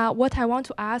what I want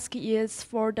to ask is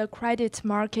for the credit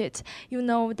market. You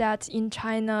know that in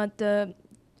China, the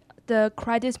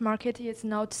credit market is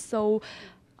not so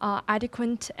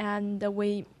adequate, and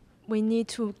we need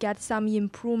to get some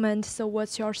improvement. So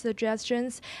what's your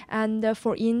suggestions? And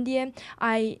for India,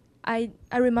 I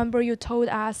remember you told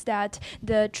us that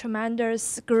the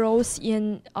tremendous growth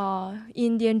in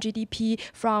Indian GDP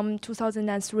from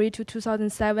 2003 to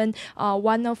 2007,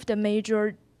 one of the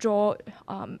major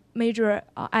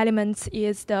elements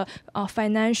is the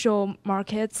financial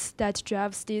markets that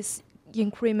drives this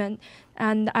increment.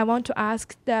 And I want to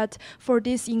ask that for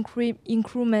this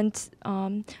increment,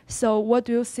 so what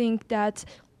do you think that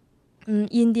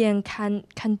Indian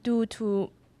can do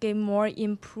to get more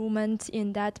improvement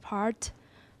in that part?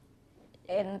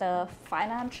 In the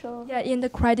financial? Yeah, in the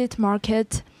credit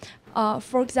market.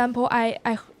 For example,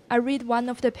 I read one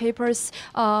of the papers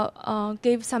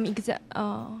gave some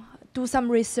do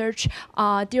some research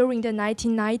during the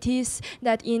 1990s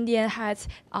that India has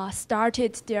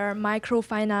started their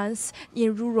microfinance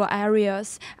in rural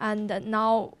areas, and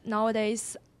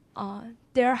nowadays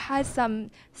there has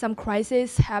some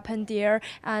crisis happen there,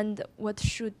 and what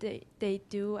should they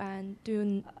do and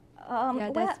do?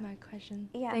 Yeah, that's my question.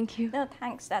 Yeah. Thank you. No,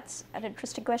 thanks. That's an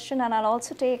interesting question, and I'll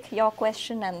also take your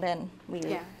question, and then we'll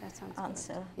that sounds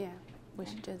answer. Good. Yeah, we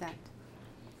should do that.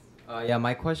 Yeah,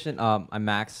 my question, I'm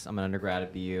Max, I'm an undergrad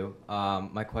at BU.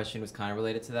 My question was kind of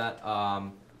related to that.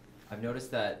 I've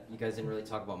noticed that you guys didn't really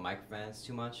talk about microfinance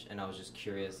too much, and I was just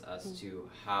curious as to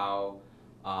how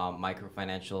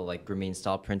microfinancial, like Grameen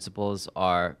style principles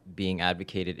are being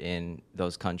advocated in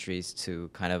those countries to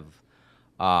kind of,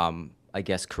 I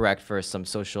guess, correct for some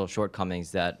social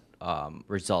shortcomings that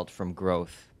result from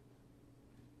growth.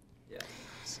 Yeah.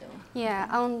 So.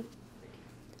 Yeah.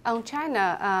 On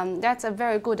China, that's a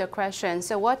very good question.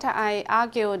 So what I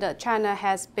argued, China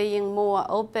has been more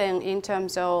open in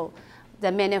terms of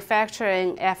the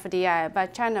manufacturing FDI,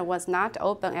 but China was not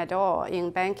open at all in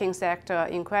banking sector,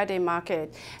 in credit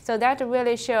market. So that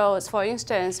really shows, for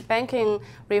instance, banking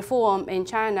reform in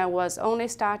China was only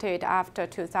started after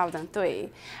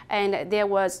 2003. And there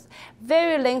was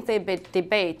very lengthy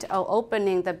debate of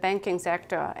opening the banking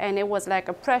sector. And it was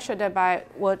like pressured by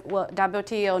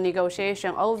WTO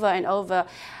negotiation over and over.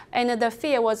 And the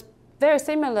fear was very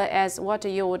similar as what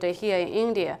you would hear in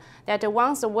India, that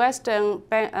once the Western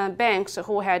banks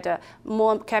who had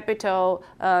more capital,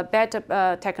 better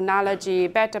technology,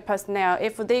 better personnel,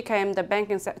 if they came,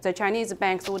 the Chinese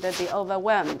banks would be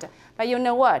overwhelmed. But you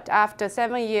know what? After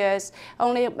 7 years,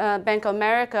 only Bank of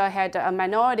America had a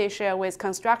minority share with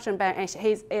Construction Bank, and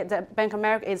the Bank of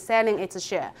America is selling its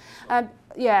share.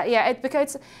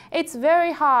 Because it's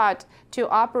very hard to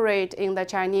operate in the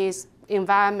Chinese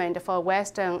environment for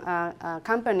Western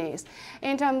companies.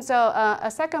 In terms of a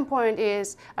second point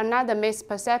is another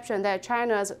misperception that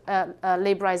China's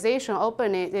liberalization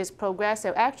opening is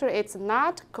progressive. Actually, it's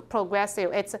not progressive.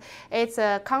 It's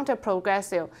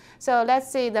counter-progressive. So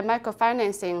let's see the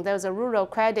microfinancing. There's a rural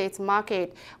credit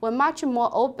market were much more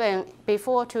open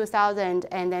before 2000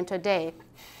 and then today.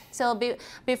 So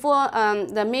before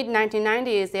the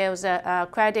mid-1990s, there was a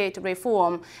credit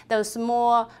reform. Those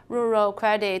small rural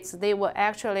credits, they were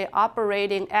actually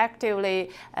operating actively,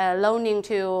 loaning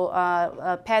to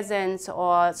peasants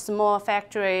or small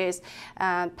factories,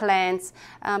 plants.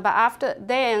 But after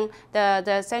then,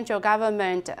 the central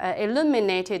government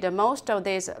eliminated most of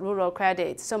these rural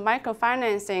credits. So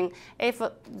microfinancing, if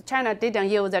China didn't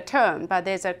use the term, but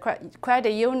there's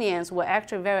credit unions were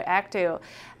actually very active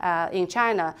in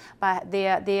China. But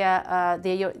their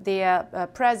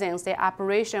presence, their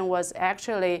operation was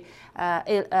actually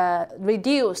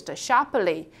reduced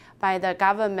sharply by the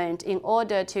government in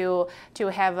order to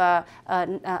have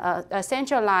a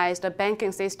centralized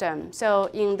banking system. So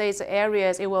in these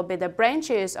areas, it will be the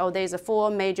branches of these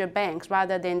 4 major banks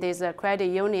rather than these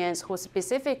credit unions who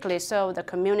specifically serve the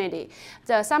community.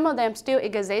 Some of them still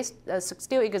exist,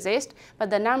 but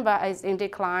the number is in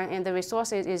decline and the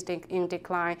resources is in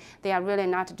decline. They are really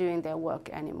not doing their work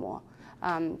anymore.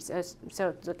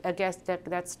 So I guess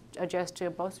that's addressed to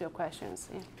both your questions.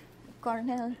 Yeah.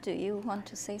 Cornel, do you want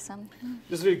to say something?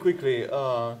 Just really quickly,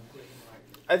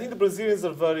 I think the Brazilians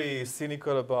are very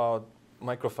cynical about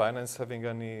microfinance having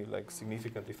any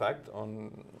significant effect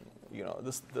on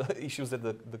the issues that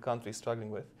the country is struggling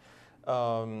with.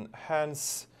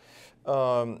 Hence,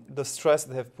 the stress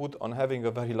they have put on having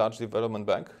a very large development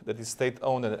bank that is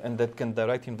state-owned and that can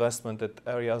direct investment at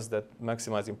areas that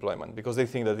maximize employment, because they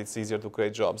think that it's easier to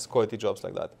create jobs, quality jobs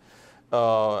like that.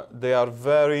 They are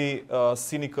very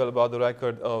cynical about the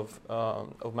record of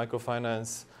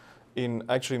microfinance in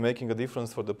actually making a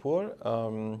difference for the poor.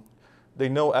 They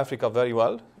know Africa very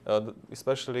well,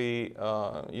 especially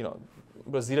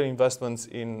Brazilian investments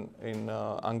in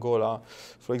Angola,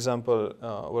 for example,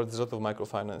 where there's a lot of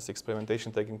microfinance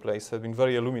experimentation taking place, have been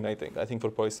very illuminating, I think,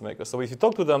 for policymakers. So if you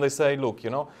talk to them, they say, look,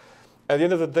 at the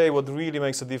end of the day, what really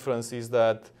makes a difference is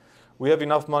that we have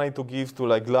enough money to give to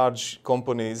like large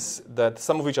companies that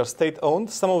some of which are state-owned,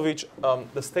 some of which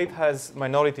the state has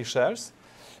minority shares.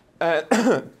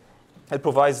 It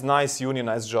provides nice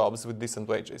unionized jobs with decent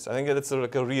wages. I think that's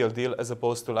like a real deal, as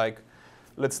opposed to like,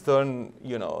 let's turn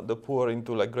the poor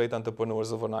into like great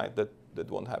entrepreneurs overnight. That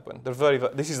won't happen.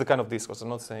 This is the kind of discourse. I'm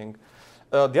not saying.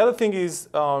 The other thing is,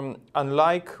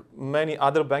 unlike many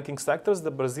other banking sectors,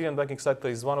 the Brazilian banking sector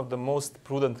is one of the most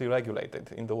prudently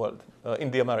regulated in the world,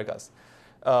 in the Americas.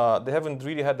 They haven't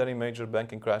really had any major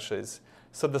banking crashes.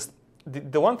 So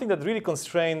the one thing that really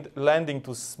constrained lending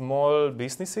to small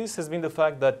businesses has been the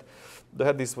fact that they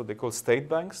had this, what they call state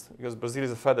banks, because Brazil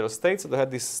is a federal state, so they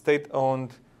had these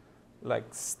state-owned like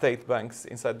state banks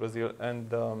inside Brazil, and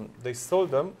they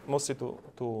sold them mostly to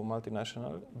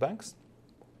multinational banks.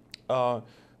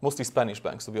 Mostly Spanish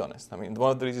banks, to be honest. I mean,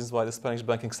 one of the reasons why the Spanish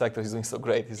banking sector is doing so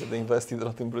great is that they invested a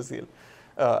lot in Brazil.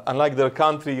 Unlike their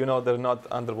country, they're not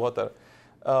underwater.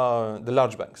 The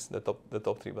large banks, the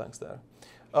top 3 banks there.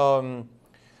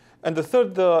 And the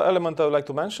third element I would like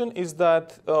to mention is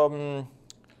that,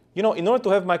 in order to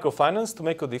have microfinance to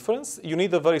make a difference, you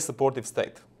need a very supportive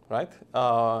state, right?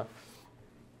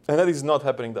 And that is not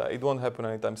happening there. It won't happen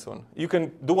anytime soon. You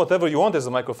can do whatever you want as a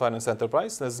microfinance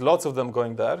enterprise. There's lots of them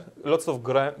going there. Lots of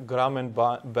Grameen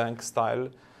Bank style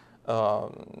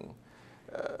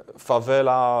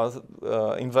favela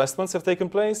investments have taken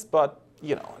place. But,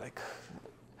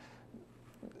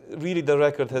 really the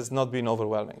record has not been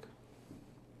overwhelming.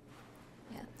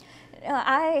 Yeah.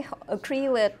 I agree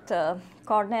with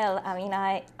Cornel. I mean,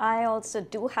 I also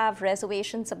do have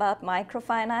reservations about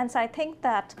microfinance. I think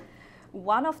that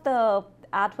one of the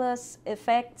adverse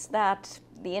effects that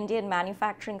the Indian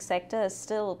manufacturing sector is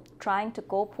still trying to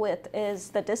cope with is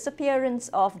the disappearance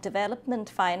of development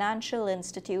financial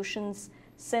institutions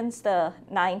since the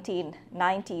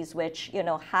 1990s, which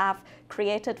have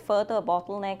created further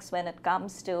bottlenecks when it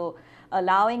comes to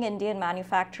allowing Indian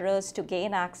manufacturers to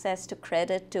gain access to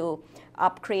credit to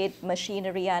upgrade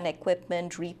machinery and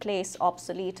equipment, replace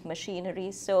obsolete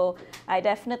machinery. So I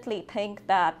definitely think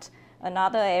that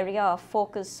another area of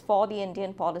focus for the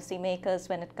Indian policymakers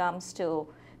when it comes to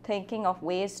thinking of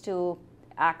ways to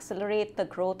accelerate the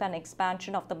growth and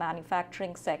expansion of the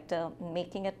manufacturing sector,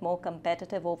 making it more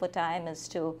competitive over time, is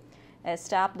to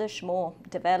establish more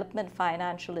development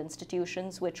financial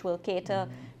institutions which will cater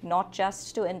not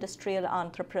just to industrial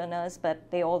entrepreneurs,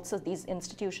 but these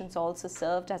institutions also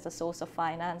served as a source of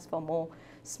finance for more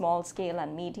small scale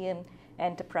and medium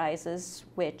enterprises,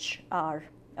 which are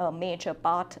a major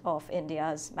part of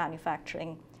India's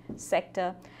manufacturing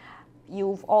sector.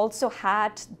 You've also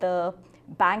had the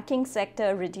banking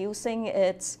sector reducing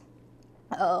its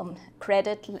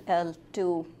credit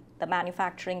to the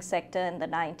manufacturing sector in the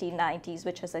 1990s,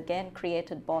 which has again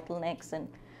created bottlenecks in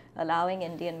allowing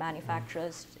Indian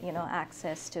manufacturers,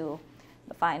 access to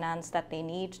the finance that they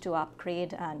need to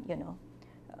upgrade and,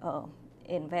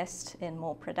 invest in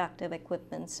more productive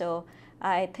equipment. So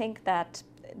I think that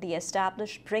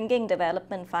bringing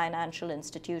development financial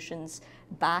institutions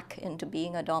back into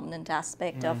being a dominant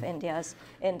aspect of India's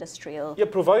industrial. Yeah,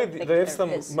 provided they have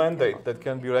some mandate that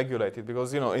can be regulated,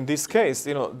 because in this case,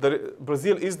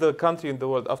 Brazil is the country in the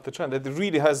world after China that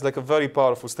really has like a very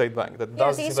powerful state bank that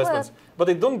does investments, but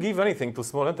they don't give anything to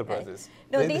small enterprises.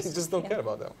 Right. They just don't care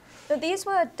about them. So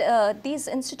these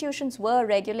institutions were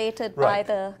regulated by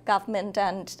the government,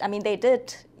 and I mean they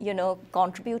did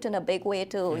contribute in a big way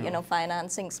to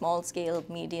financing small scale,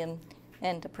 medium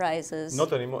enterprises.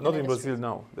 Not anymore. Not in Brazil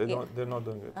now. They're not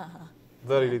doing it.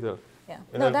 Very little. Yeah.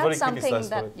 No, that's something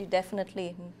that you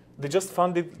definitely. They just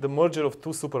funded the merger of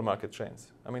 2 supermarket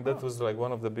chains. I mean, that was like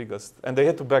one of the biggest, and they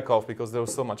had to back off because there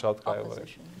was so much outcry over it.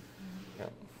 Yeah.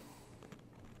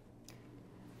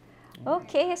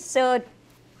 Okay, so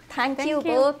thank you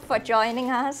both for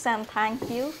joining us, and thank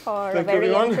you for a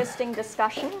very interesting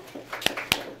discussion.